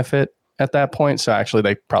any benefit at that point. So actually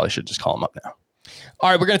they probably should just call him up now. All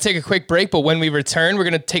right, we're going to take a quick break, but when we return, we're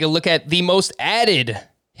going to take a look at the most added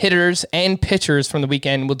hitters and pitchers from the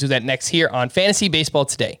weekend. We'll do that next here on Fantasy Baseball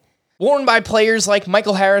Today. Worn by players like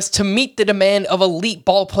Michael Harris to meet the demand of elite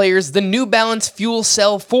ball players, the New Balance Fuel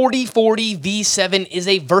Cell 4040 V7 is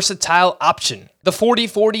a versatile option. The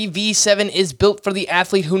 4040 V7 is built for the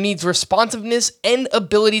athlete who needs responsiveness and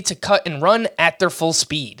ability to cut and run at their full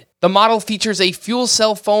speed. The model features a fuel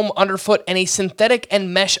cell foam underfoot and a synthetic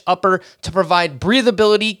and mesh upper to provide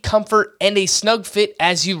breathability, comfort, and a snug fit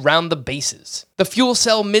as you round the bases. The fuel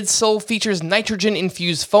cell midsole features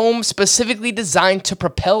nitrogen-infused foam specifically designed to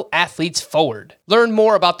propel athletes forward. Learn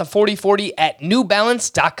more about the 4040 at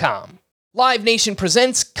newbalance.com. Live Nation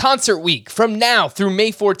presents Concert Week. From now through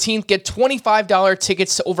May 14th, get $25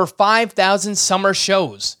 tickets to over 5,000 summer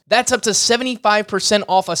shows. That's up to 75%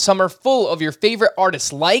 off a summer full of your favorite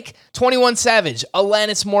artists like 21 Savage,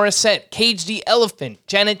 Alanis Morissette, Cage the Elephant,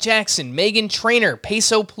 Janet Jackson, Meghan Trainor,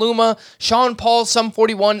 Peso Pluma, Sean Paul, Sum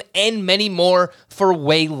 41, and many more for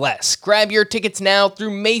way less. Grab your tickets now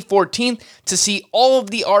through May 14th to see all of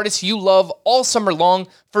the artists you love all summer long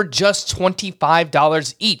for just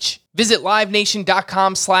 $25 each. Visit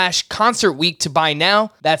livenation.com/concert week to buy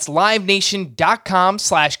now. That's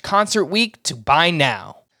livenation.com/concert week to buy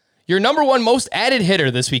now. Your number one most added hitter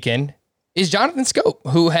this weekend is Jonathan Schoop,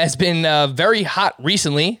 who has been very hot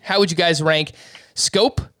recently. How would you guys rank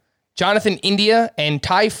Schoop, Jonathan India, and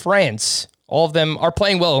Ty France? All of them are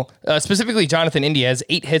playing well. Specifically, Jonathan India has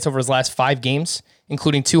 8 hits over his last 5 games,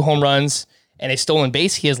 including 2 home runs and a stolen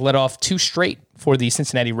base. He has led off 2 straight for the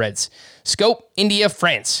Cincinnati Reds. Schoop, India,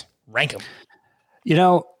 France. Rank him.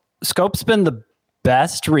 Scope's been the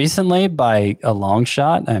best recently by a long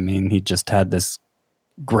shot. I mean, he just had this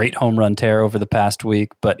great home run tear over the past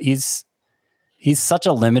week, but he's such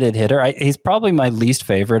a limited hitter. He's probably my least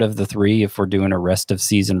favorite of the 3 if we're doing a rest of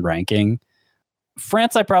season ranking.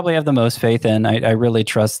 France, I probably have the most faith in. I really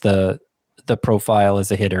trust the profile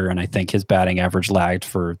as a hitter, and I think his batting average lagged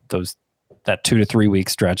for that 2 to 3 week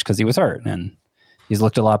stretch because he was hurt, and he's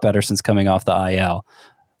looked a lot better since coming off the IL.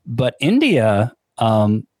 But India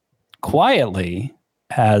quietly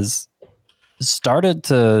has started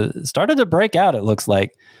to break out, it looks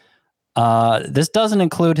like. This doesn't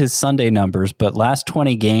include his Sunday numbers, but last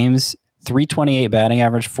 20 games, 328 batting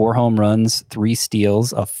average, 4 home runs, 3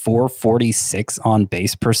 steals, a 446 on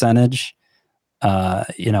base percentage,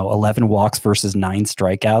 11 walks versus 9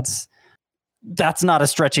 strikeouts. That's not a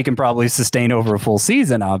stretch he can probably sustain over a full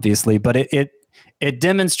season, obviously, but it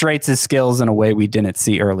demonstrates his skills in a way we didn't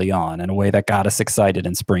see early on, in a way that got us excited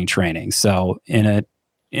in spring training. So in a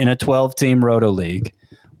 12-team roto league,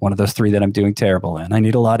 one of those 3 that I'm doing terrible in, I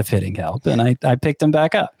need a lot of hitting help, and I picked him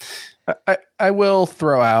back up. I will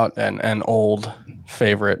throw out an old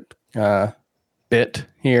favorite bit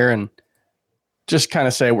here and just kind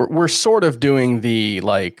of say we're sort of doing the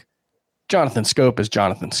Jonathan Schoop is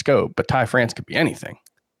Jonathan Schoop, but Ty France could be anything.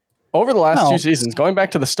 Over the last 2 seasons, going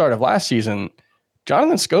back to the start of last season,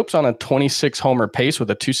 Jonathan Schoop's on a 26 homer pace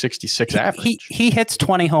with a 266 average. He hits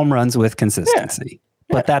 20 home runs with consistency,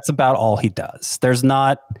 but that's about all he does.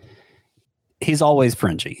 he's always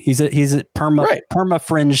fringy. He's a perma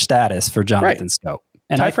fringe status for Jonathan Schoop.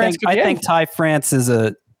 And I think Ty France is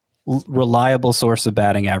a reliable source of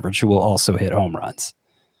batting average who will also hit home runs.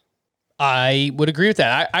 I would agree with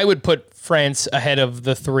that. I would put France ahead of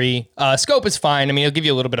the three. Schoop is fine. I mean, he'll give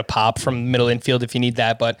you a little bit of pop from middle infield if you need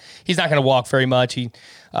that, but he's not going to walk very much. He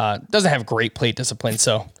doesn't have great plate discipline,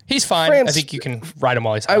 so he's fine. France, I think you can ride him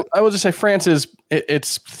while he's hot. I will just say France is,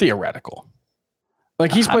 it's theoretical.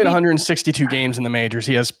 Like, he's played 162 games in the majors.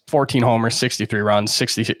 He has 14 homers, 63 runs,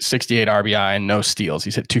 68 RBI, and no steals.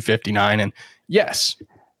 He's hit 259. And yes,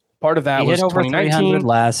 part of that was 2019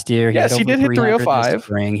 last year. Yes, he did hit 305.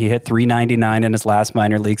 He hit 399 in his last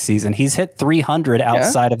minor league season. He's hit 300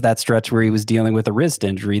 outside of that stretch where he was dealing with a wrist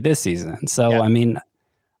injury this season. So, I mean,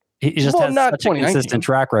 he just has such a consistent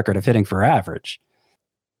track record of hitting for average.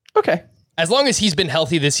 Okay. As long as he's been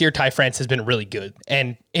healthy this year, Ty France has been really good,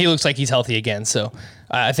 and he looks like he's healthy again. So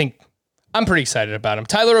I think I'm pretty excited about him.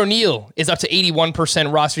 Tyler O'Neill is up to 81%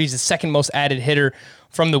 rostered. He's the second most added hitter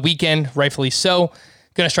from the weekend, rightfully so.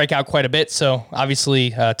 Going to strike out quite a bit, so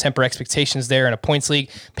obviously temper expectations there in a points league.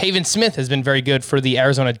 Pavin Smith has been very good for the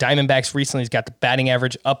Arizona Diamondbacks recently. He's got the batting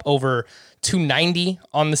average up over 290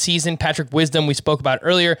 on the season. Patrick Wisdom, we spoke about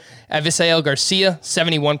earlier. Avisail Garcia,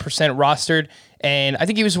 71% rostered. And I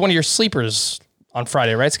think he was one of your sleepers on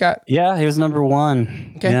Friday, right, Scott? Yeah, he was number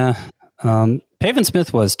one. Okay. Yeah. Pavin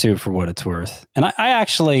Smith was too, for what it's worth. And I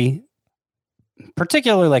actually,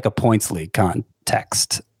 particularly like a points league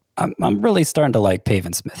context, I'm really starting to like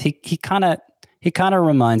Pavin Smith. He kind of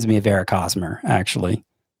reminds me of Eric Hosmer, actually.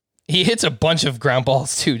 He hits a bunch of ground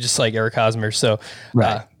balls too, just like Eric Hosmer. So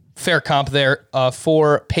fair comp there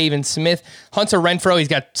for Pavin Smith. Hunter Renfroe, he's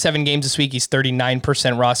got 7 games this week. He's 39%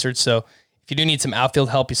 rostered. So if you do need some outfield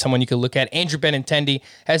help, he's someone you can look at. Andrew Benintendi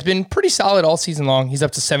has been pretty solid all season long. He's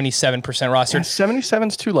up to 77% rostered. Yeah,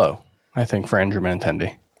 77's too low, I think, for Andrew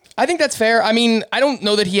Benintendi. I think that's fair. I mean, I don't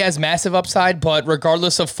know that he has massive upside, but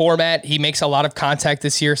regardless of format, he makes a lot of contact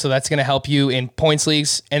this year, so that's going to help you in points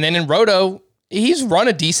leagues. And then in Roto, he's run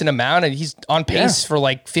a decent amount, and he's on pace for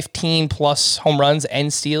like 15 plus home runs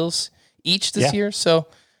and steals each this year. So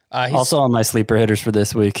he's also on my sleeper hitters for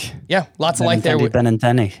this week. Yeah, lots of like there.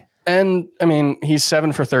 Benintendi. And I mean, he's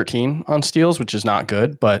 7 for 13 on steals, which is not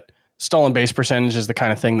good, but stolen base percentage is the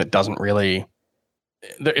kind of thing that doesn't really,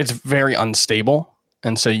 it's very unstable.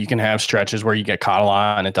 And so you can have stretches where you get caught a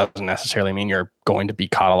lot, and it doesn't necessarily mean you're going to be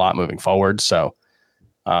caught a lot moving forward. So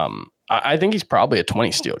I think he's probably a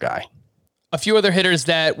 20 steal guy. A few other hitters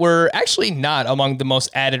that were actually not among the most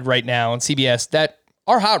added right now on CBS that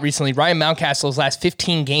are hot recently. Ryan Mountcastle's last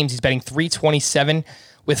 15 games, he's batting .327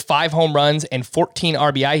 with 5 home runs and 14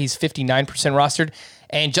 RBI. He's 59% rostered.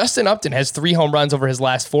 And Justin Upton has 3 home runs over his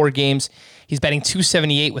last 4 games. He's batting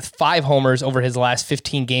 .278 with 5 homers over his last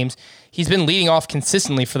 15 games. He's been leading off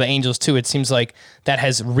consistently for the Angels, too. It seems like that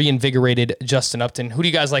has reinvigorated Justin Upton. Who do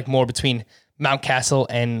you guys like more between Mountcastle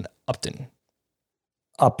and Upton?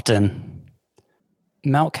 Upton.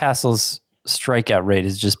 Mountcastle's strikeout rate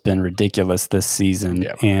has just been ridiculous this season.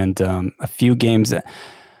 Yep. And a few games that,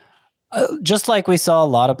 just like we saw a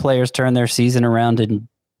lot of players turn their season around in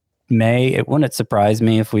May, it wouldn't surprise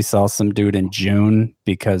me if we saw some dude in June,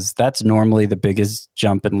 because that's normally the biggest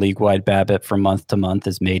jump in league-wide BABIP from month to month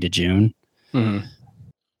is May to June. Mm-hmm.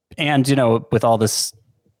 And, you know, with all this,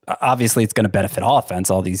 obviously it's going to benefit offense,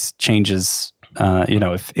 all these changes, you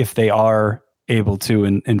know, if they are able to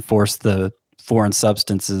enforce the foreign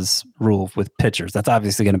substances rule with pitchers, that's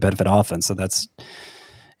obviously going to benefit offense. So that's,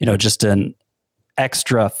 you know, just an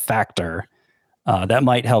extra factor that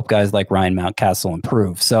might help guys like Ryan Mountcastle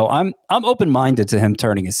improve. So I'm open-minded to him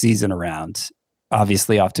turning his season around.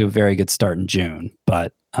 Obviously off to a very good start in June,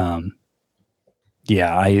 but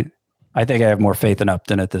yeah, I think I have more faith in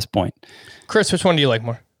Upton at this point. Chris, which one do you like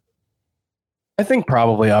more? I think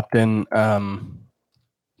probably Upton.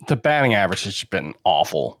 The batting average has been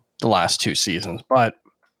awful the last 2 seasons, but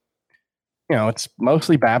you know, it's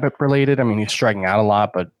mostly BABIP related. I mean, he's striking out a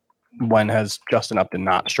lot, but when has Justin Upton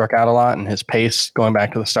not struck out a lot? And his pace going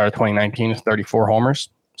back to the start of 2019 is 34 homers.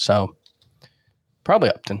 So probably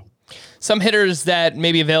Upton. Some hitters that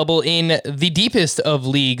may be available in the deepest of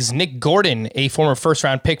leagues. Nick Gordon, a former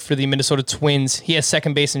first-round pick for the Minnesota Twins. He has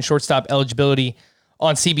second base and shortstop eligibility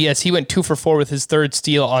on CBS. He went 2 for 4 with his 3rd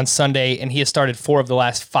steal on Sunday, and he has started 4 of the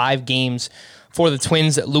last 5 games for the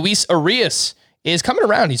Twins. Luis Arias is coming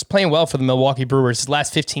around. He's playing well for the Milwaukee Brewers. His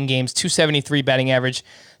last 15 games, .273 batting average,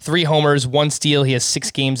 3 homers, 1 steal. He has 6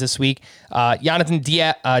 games this week. Jonathan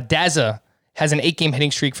Daza has an 8-game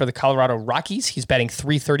hitting streak for the Colorado Rockies. He's batting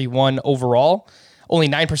 .331 overall, only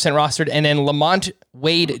 9% rostered. And then Lamont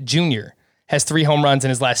Wade Jr. has 3 home runs in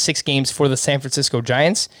his last 6 games for the San Francisco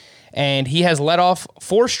Giants, and he has led off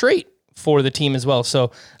 4 straight for the team as well.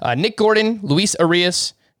 So Nick Gordon, Luis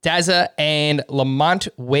Arias, Daza, and Lamont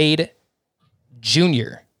Wade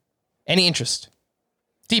Jr. Any interest?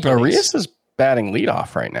 Deeper Arias is batting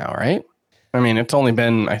leadoff right now, right? I mean, it's only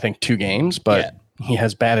been, I think, 2 games, but he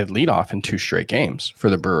has batted leadoff in 2 straight games for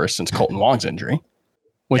the Brewers since Colton Wong's injury,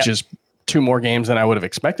 which is 2 more games than I would have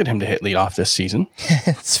expected him to hit leadoff this season.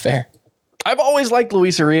 It's fair. I've always liked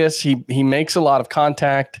Luis Arias. He makes a lot of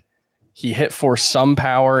contact. He hit for some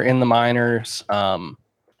power in the minors. So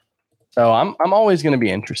I'm always going to be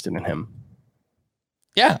interested in him.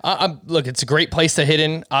 Yeah, look, it's a great place to hit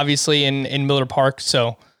in, obviously, in Miller Park.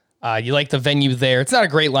 So you like the venue there. It's not a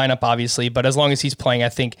great lineup, obviously, but as long as he's playing, I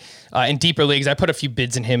think in deeper leagues, I put a few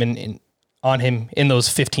bids in him on him in those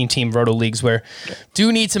 15-team roto leagues where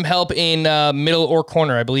do need some help in middle or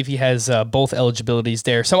corner. I believe he has both eligibilities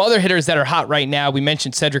there. Some other hitters that are hot right now, we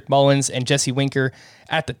mentioned Cedric Mullins and Jesse Winker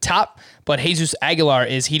at the top, but Jesus Aguilar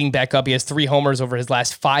is heating back up. He has 3 homers over his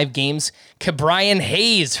last 5 games. Ke'Bryan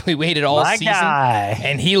Hayes, we waited all season,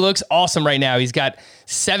 and he looks awesome right now. He's got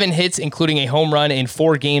 7 hits, including a home run in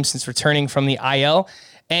 4 games since returning from the IL.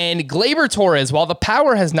 And Gleyber Torres, while the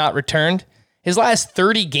power has not returned, his last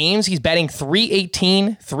 30 games, he's batting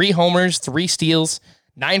 .318, 3 homers, 3 steals,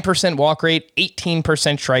 9% walk rate, 18%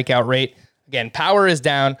 strikeout rate. Again, power is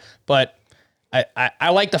down, but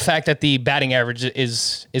I like the fact that the batting average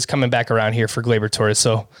is coming back around here for Gleyber Torres.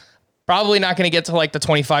 So probably not going to get to like the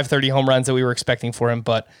 25, 30 home runs that we were expecting for him,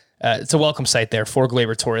 but it's a welcome sight there for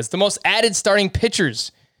Gleyber Torres. The most added starting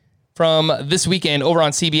pitchers from this weekend over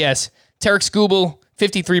on CBS, Tarik Skubal,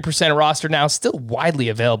 53% roster now, still widely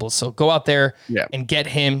available. So go out there and get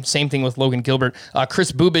him. Same thing with Logan Gilbert.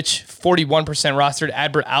 Chris Bubich, 41% rostered.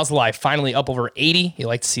 Adbert Alzolay finally up over 80. You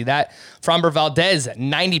like to see that. Framber Valdez,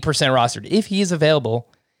 90% rostered. If he is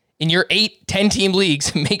available in your 8-10-team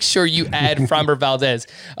leagues, make sure you add Framber Valdez.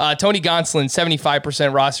 Tony Gonsolin, 75%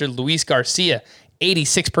 rostered. Luis Garcia,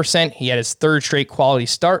 86%. He had his 3rd straight quality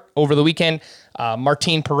start over the weekend.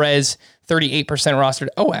 Martin Perez, 38% rostered.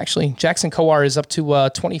 Oh, actually, Jackson Kowar is up to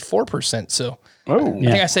 24%. So I think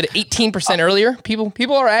I said 18% earlier.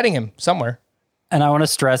 People are adding him somewhere. And I want to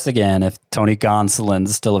stress again, if Tony Gonsolin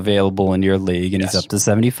is still available in your league and he's up to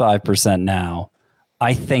 75% now,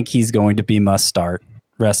 I think he's going to be must start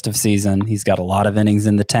rest of season. He's got a lot of innings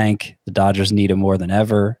in the tank. The Dodgers need him more than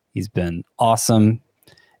ever. He's been awesome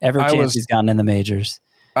every chance he's gotten in the majors.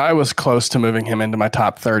 I was close to moving him into my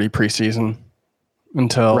top 30 preseason.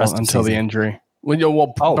 Until the injury.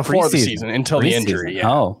 Before the season, until the injury. Yeah.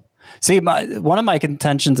 Oh, see, one of my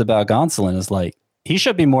contentions about Gonsolin is like he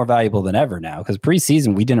should be more valuable than ever now because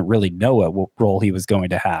preseason we didn't really know what role he was going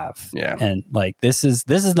to have. Yeah, and like this is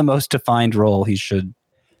the most defined role he should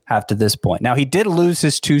have to this point. Now he did lose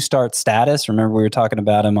his 2-start status. Remember we were talking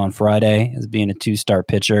about him on Friday as being a 2-start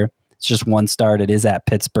pitcher. It's just 1 start. It is at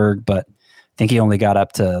Pittsburgh, but I think he only got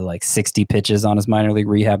up to like 60 pitches on his minor league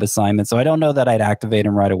rehab assignment. So I don't know that I'd activate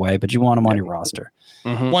him right away, but you want him on your roster.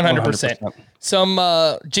 100%. Some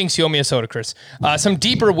Jinx Yomiya Soda, Chris. Some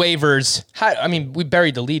deeper waivers. We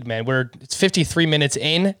buried the lead, man. It's 53 minutes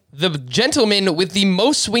in. The gentleman with the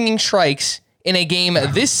most swinging strikes in a game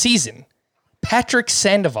this season, Patrick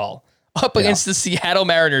Sandoval, up against the Seattle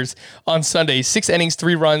Mariners on Sunday. 6 innings,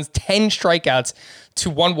 3 runs, 10 strikeouts to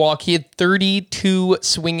 1 walk. He had 32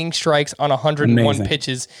 swinging strikes on 101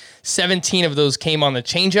 pitches. 17 of those came on the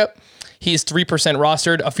changeup. He is 3%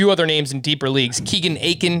 rostered. A few other names in deeper leagues: Keegan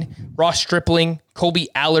Aiken, Ross Stripling, Colby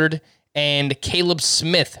Allard, and Caleb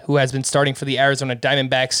Smith, who has been starting for the Arizona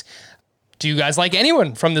Diamondbacks. Do you guys like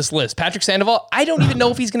anyone from this list? Patrick Sandoval, I don't even know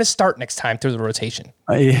if he's going to start next time through the rotation.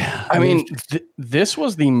 I mean, this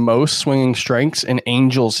was the most swinging strikes in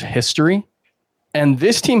Angels history, and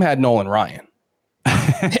this team had Nolan Ryan.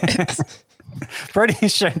 Pretty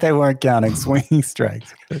sure they weren't counting swinging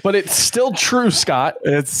strikes. But it's still true, Scott.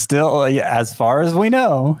 It's still, as far as we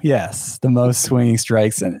know, yes, the most swinging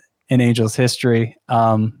strikes in Angels history.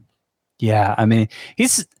 I mean,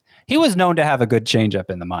 he was known to have a good changeup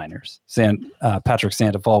in the minors. Patrick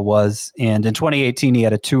Sandoval was. And in 2018, he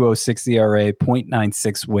had a 2.06 ERA,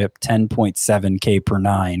 0.96 whip, 10.7 K per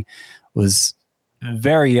 9. Was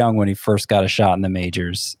very young when he first got a shot in the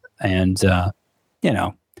majors. And,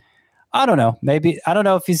 I don't know. I don't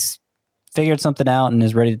know if he's figured something out and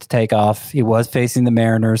is ready to take off. He was facing the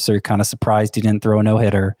Mariners, so you're kind of surprised he didn't throw a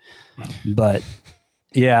no-hitter. But,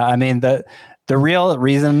 yeah, I mean, the real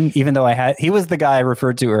reason, even though he was the guy I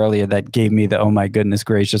referred to earlier that gave me the oh my goodness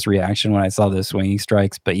gracious reaction when I saw those swinging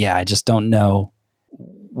strikes. But yeah, I just don't know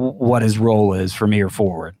what his role is from here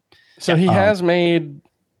forward. So he has made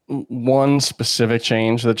one specific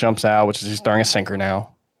change that jumps out, which is he's throwing a sinker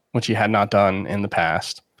now, which he had not done in the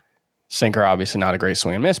past. Sinker, obviously not a great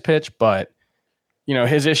swing and miss pitch, but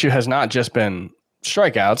his issue has not just been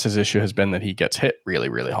strikeouts. His issue has been that he gets hit really,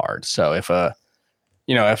 really hard. So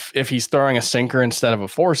if he's throwing a sinker instead of a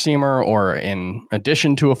four-seamer, or in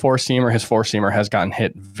addition to a four-seamer, his four-seamer has gotten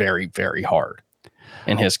hit very, very hard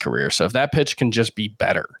in his career. So if that pitch can just be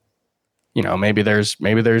better, maybe there's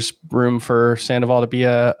room for Sandoval to be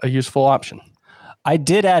a useful option. I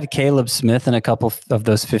did add Caleb Smith in a couple of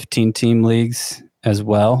those 15-team leagues as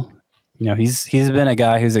well. He's been a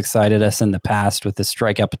guy who's excited us in the past with the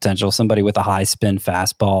strikeout potential, somebody with a high spin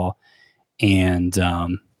fastball. And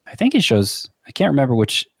I think he shows, I can't remember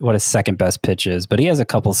what his second best pitch is, but he has a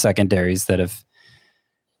couple secondaries that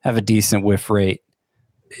have a decent whiff rate.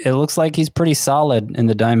 It looks like he's pretty solid in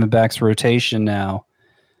the Diamondbacks rotation now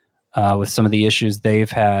with some of the issues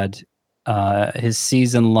they've had. His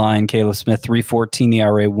season line, Caleb Smith, 3.14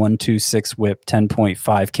 ERA, 1.26 whip,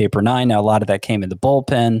 10.5 K per nine. Now, a lot of that came in the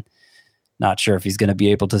bullpen. Not sure if he's going to be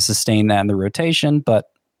able to sustain that in the rotation, but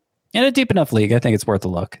in a deep enough league, I think it's worth a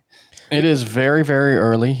look. It is very, very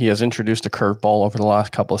early. He has introduced a curveball over the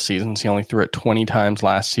last couple of seasons. He only threw it 20 times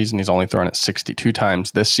last season. He's only thrown it 62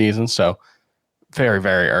 times this season. So very,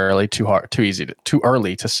 very early. Too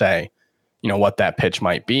early to say, what that pitch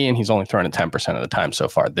might be. And he's only thrown it 10% of the time so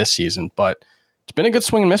far this season. But it's been a good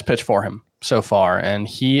swing and miss pitch for him so far. And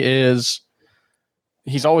he's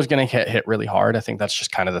always going to hit really hard. I think that's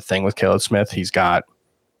just kind of the thing with Caleb Smith. He's got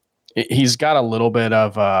a little bit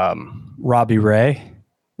of Robbie Ray.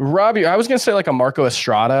 I was going to say like a Marco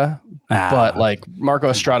Estrada, but like Marco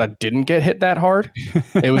Estrada didn't get hit that hard.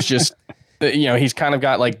 It was just, he's kind of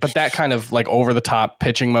got but that kind of like over the top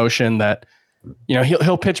pitching motion that,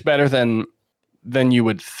 he'll pitch better than you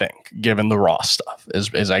would think, given the raw stuff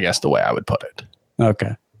is I guess the way I would put it.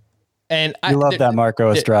 Okay. And I love that Marco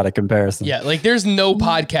Estrada comparison. Yeah, there's no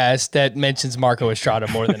podcast that mentions Marco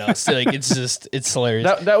Estrada more than us. It's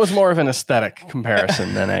hilarious. That was more of an aesthetic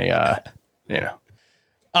comparison than a,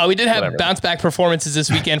 we did have bounce back performances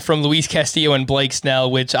this weekend from Luis Castillo and Blake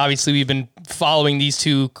Snell, which obviously we've been following these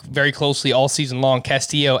two very closely all season long.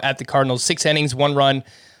 Castillo at the Cardinals, 6 innings, 1 run,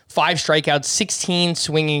 5 strikeouts, 16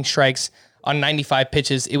 swinging strikes on 95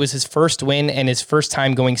 pitches. It was his first win and his first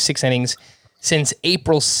time going 6 innings since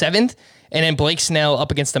April 7th. And then Blake Snell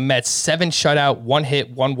up against the Mets, 7 shutout, 1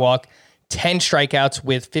 hit, 1 walk, 10 strikeouts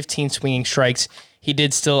with 15 swinging strikes. He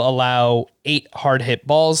did still allow 8 hard hit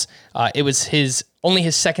balls. It was only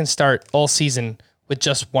his second start all season with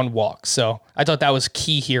just 1 walk. So I thought that was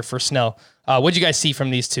key here for Snell. What'd you guys see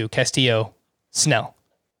from these two, Castillo, Snell?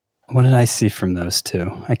 What did I see from those two?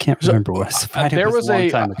 I can't remember what there was a long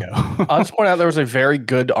time ago. I'll just point out there was a very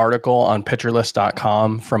good article on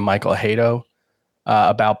pitcherlist.com from Michael Hato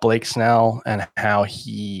about Blake Snell and how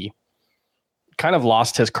he kind of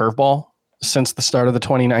lost his curveball since the start of the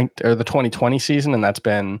 2020 season, and that's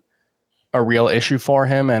been a real issue for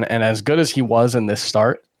him. And as good as he was in this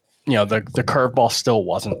start, the curveball still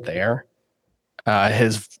wasn't there.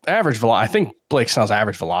 His average velocity, I think Blake Snell's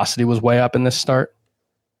average velocity was way up in this start.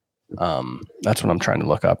 That's what I'm trying to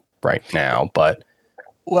look up right now. But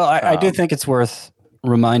I do think it's worth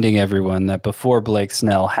reminding everyone that before Blake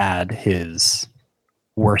Snell had his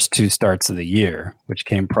worst 2 starts of the year, which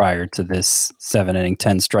came prior to this 7-inning,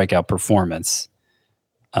 10 strikeout performance,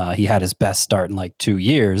 he had his best start in 2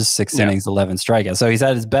 years, 6 innings, 11 strikeouts. So he's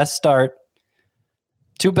had his best start,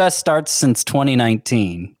 2 best starts since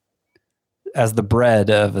 2019 as the bread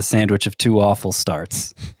of a sandwich of 2 awful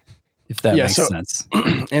starts. If that makes sense.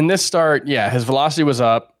 In this start, his velocity was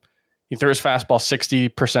up. He threw his fastball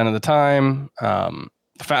 60% of the time. The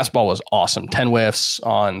fastball was awesome. 10 whiffs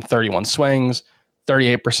on 31 swings,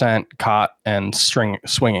 38% caught and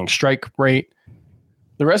swinging strike rate.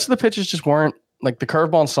 The rest of the pitches just weren't, the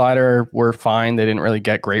curveball and slider were fine. They didn't really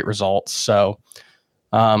get great results. So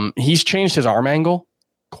he's changed his arm angle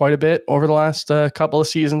quite a bit over the last couple of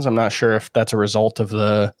seasons. I'm not sure if that's a result of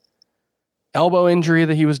the elbow injury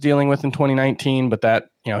that he was dealing with in 2019, but that,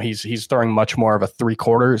 he's throwing much more of a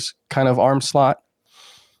 3/4 kind of arm slot.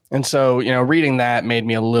 And so, reading that made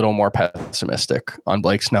me a little more pessimistic on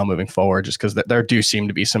Blake Snell moving forward, just because there do seem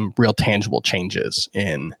to be some real tangible changes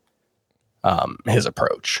in his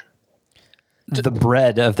approach. The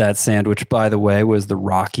bread of that sandwich, by the way, was the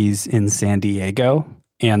Rockies in San Diego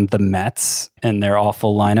and the Mets and their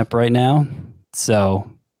awful lineup right now.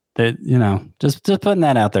 So just putting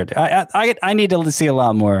that out there. I need to see a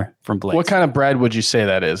lot more from Blake. What kind of bread would you say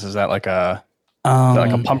that is? Is that like a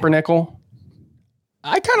pumpernickel?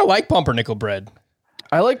 I kind of like pumpernickel bread.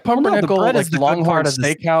 I like pumpernickel. bread is Like the good Longhorn part of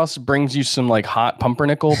this. Steakhouse brings you some like hot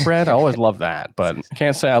pumpernickel bread. I always love that, but I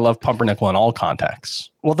can't say I love pumpernickel in all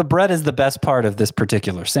contexts. Well, the bread is the best part of this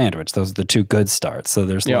particular sandwich. Those are the two good starts. So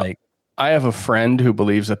there's Yeah. like, I have a friend who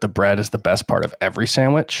believes that the bread is the best part of every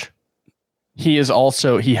sandwich. He has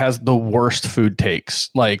the worst food takes,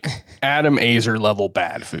 like Adam Azer level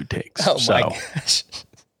bad food takes. Oh my gosh.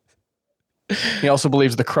 He also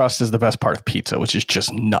believes the crust is the best part of pizza, which is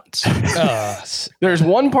just nuts. Uh, There's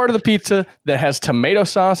one part of the pizza that has tomato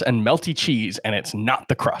sauce and melty cheese, and it's not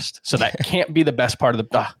the crust. So that can't be the best part of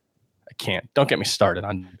the... I can't. Don't get me started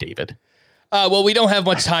on David. well, we don't have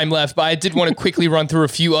much time left, but I did want to quickly run through a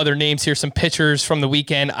few other names here, some pitchers from the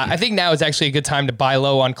weekend. I think now is actually a good time to buy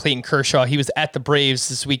low on Clayton Kershaw. He was at the Braves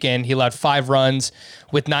this weekend. He allowed 5 runs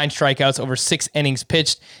with 9 strikeouts over 6 innings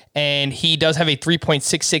pitched, and he does have a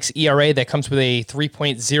 3.66 ERA that comes with a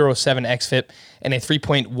 3.07 xFIP and a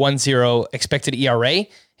 3.10 expected ERA.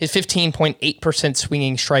 His 15.8%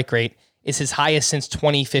 swinging strike rate is his highest since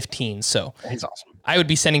 2015. So He's awesome. I would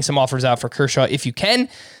be sending some offers out for Kershaw if you can.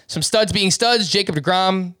 Some studs being studs. Jacob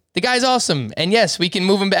deGrom, the guy's awesome. And yes, we can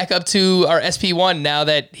move him back up to our SP1 now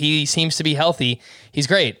that he seems to be healthy. He's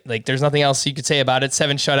great. Like, there's nothing else you could say about it.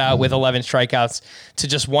 7 shutout with 11 strikeouts to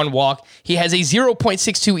just 1 walk. He has a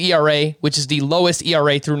 0.62 ERA, which is the lowest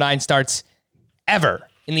ERA through 9 starts ever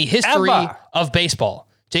in the history of baseball.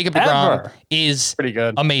 Jacob deGrom is pretty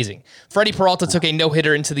good. Amazing. Freddie Peralta took a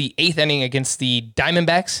no-hitter into the 8th inning against the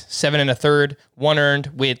Diamondbacks, 7 1/3, 1 earned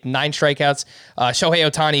with 9 strikeouts. Shohei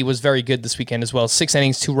Ohtani was very good this weekend as well. 6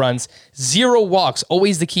 innings, 2 runs, 0 walks.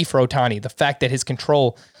 Always the key for Ohtani. The fact that his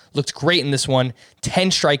control looked great in this one. 10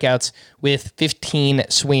 strikeouts with 15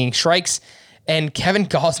 swinging strikes. And Kevin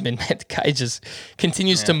Gausman, man, the guy just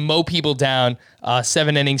continues to mow people down.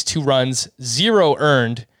 7 innings, 2 runs, 0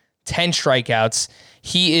 earned, 10 strikeouts.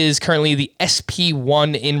 He is currently the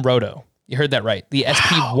SP1 in Roto. You heard that right. The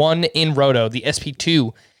SP1 in Roto, the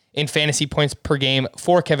SP2 in fantasy points per game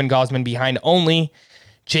for Kevin Gausman, behind only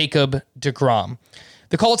Jacob deGrom.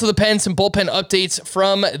 The call to the pen, some bullpen updates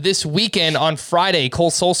from this weekend. On Friday, Cole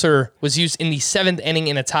Sulser was used in the 7th inning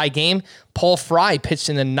in a tie game. Paul Fry pitched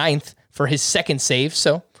in the 9th for his 2nd save.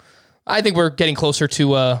 So I think we're getting closer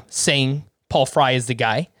to saying Paul Fry is the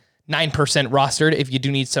guy. 9% rostered if you do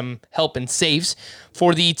need some help and saves.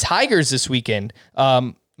 For the Tigers this weekend,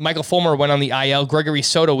 Michael Fulmer went on the IL. Gregory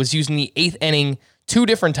Soto was used in the 8th inning 2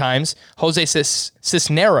 different times. Jose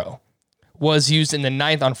Cisnero was used in the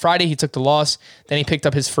 9th on Friday. He took the loss. Then he picked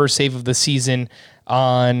up his first save of the season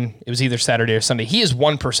on, it was either Saturday or Sunday. He is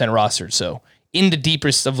 1% rostered, so in the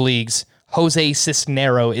deepest of leagues, Jose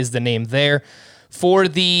Cisnero is the name there. For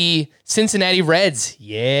the Cincinnati Reds,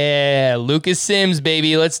 yeah, Lucas Sims,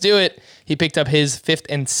 baby, let's do it. He picked up his 5th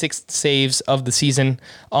and 6th saves of the season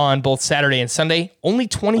on both Saturday and Sunday. Only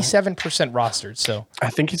 27% rostered, so. I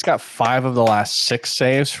think he's got 5 of the last 6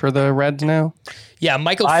 saves for the Reds now. Yeah,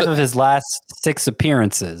 Michael. 5 of his last 6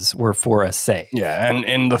 appearances were for a save. Yeah, and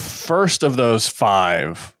in the first of those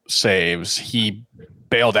 5 saves, he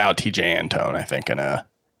bailed out TJ Antone, I think, in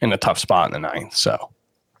a tough spot in the 9th, so.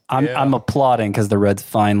 I'm applauding because the Reds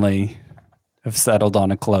finally have settled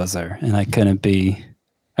on a closer, and I couldn't be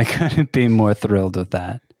more thrilled with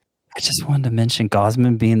that. I just wanted to mention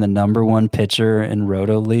Gausman being the number 1 pitcher in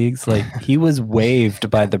Roto leagues. Like, he was waived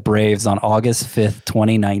by the Braves on August 5th,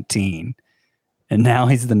 2019, and now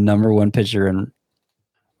he's the number 1 pitcher in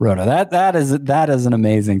Roto. That is an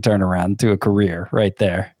amazing turnaround to a career right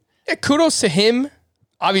there. Yeah, kudos to him.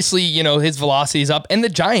 Obviously, you know, his velocity is up. And the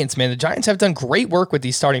Giants, man, the Giants have done great work with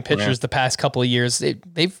these starting pitchers the past couple of years.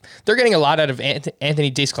 They're getting a lot out of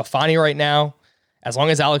Anthony DeSclafani right now. As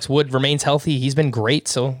long as Alex Wood remains healthy, he's been great.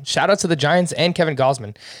 So shout out to the Giants and Kevin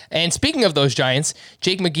Gausman. And speaking of those Giants,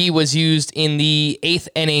 Jake McGee was used in the 8th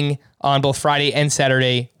inning on both Friday and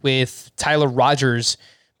Saturday, with Tyler Rogers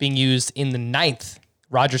being used in the 9th.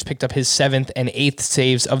 Rogers picked up his 7th and 8th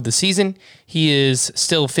saves of the season. He is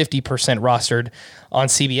still 50% rostered on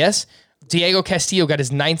CBS. Diego Castillo got his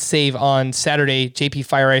 9th save on Saturday. JP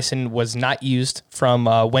Fireison was not used from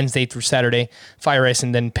Wednesday through Saturday.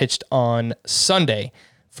 Fireison then pitched on Sunday.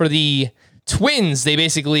 For the Twins, they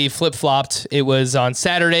basically flip-flopped. It was on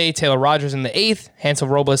Saturday, Taylor Rogers in the 8th. Hansel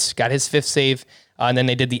Robles got his 5th save, and then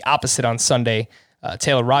they did the opposite on Sunday.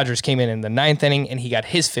 Taylor Rogers came in the 9th inning, and he got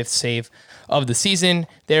his 5th save of the season.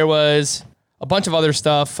 There was a bunch of other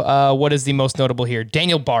stuff. What is the most notable here?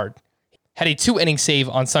 Daniel Bard had a 2-inning save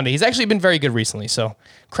on Sunday. He's actually been very good recently, so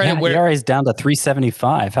credit where... ERA's down to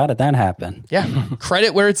 3.75. How did that happen? Yeah,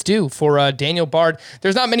 credit where it's due for Daniel Bard.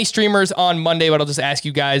 There's not many streamers on Monday, but I'll just ask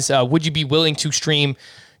you guys, would you be willing to stream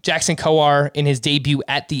Jackson Kowar in his debut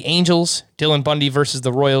at the Angels, Dylan Bundy versus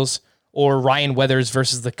the Royals, or Ryan Weathers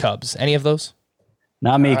versus the Cubs. Any of those?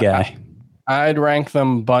 Not me, guy. I'd rank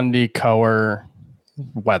them Bundy, Kowar,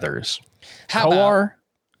 Weathers. Kowar.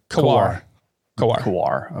 Kowar.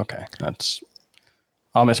 Okay,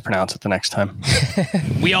 I'll mispronounce it the next time.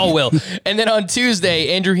 We all will. And then on Tuesday,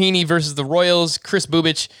 Andrew Heaney versus the Royals, Chris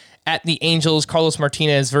Bubich at the Angels, Carlos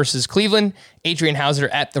Martinez versus Cleveland, Adrian Hauser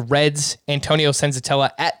at the Reds, Antonio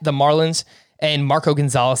Senzatella at the Marlins, and Marco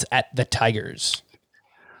Gonzalez at the Tigers.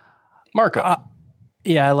 Marco.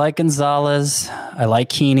 Yeah, I like Gonzalez. I like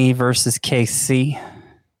Heaney versus KC.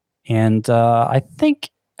 And I think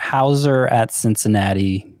Hauser at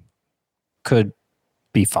Cincinnati could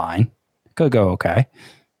be fine. Could go okay.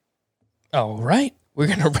 All right. We're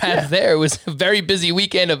going to wrap there. It was a very busy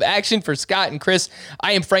weekend of action for Scott and Chris.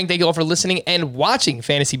 I am Frank. Thank you all for listening and watching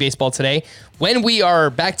Fantasy Baseball today. When we are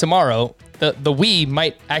back tomorrow, the we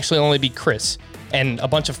might actually only be Chris and a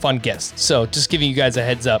bunch of fun guests. So just giving you guys a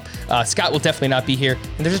heads up. Scott will definitely not be here,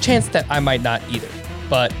 and there's a chance that I might not either.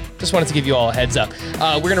 But just wanted to give you all a heads up.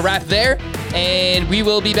 We're going to wrap there, and we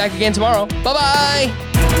will be back again tomorrow. Bye-bye.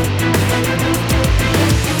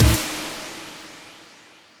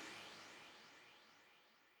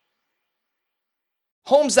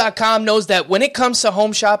 Homes.com knows that when it comes to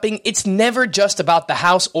home shopping, it's never just about the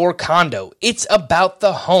house or condo. It's about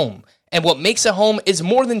the home. And what makes a home is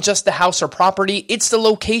more than just the house or property, it's the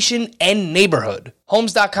location and neighborhood.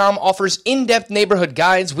 Homes.com offers in-depth neighborhood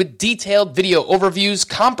guides with detailed video overviews,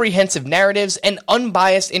 comprehensive narratives, and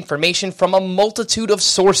unbiased information from a multitude of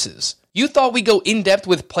sources. You thought we'd go in-depth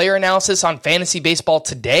with player analysis on fantasy baseball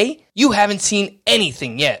today? You haven't seen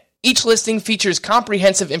anything yet. Each listing features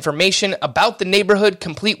comprehensive information about the neighborhood,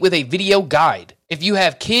 complete with a video guide. If you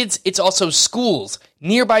have kids, it's also schools,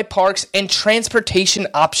 nearby parks, and transportation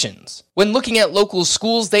options. When looking at local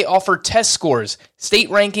schools, they offer test scores, state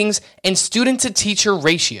rankings, and student-to-teacher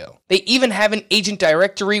ratio. They even have an agent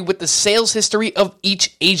directory with the sales history of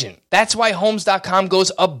each agent. That's why Homes.com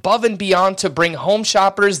goes above and beyond to bring home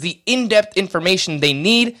shoppers the in-depth information they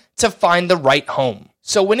need to find the right home.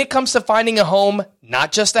 So when it comes to finding a home,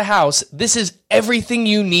 not just a house, this is everything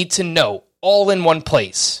you need to know, all in one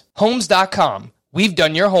place. Homes.com. We've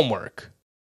done your homework.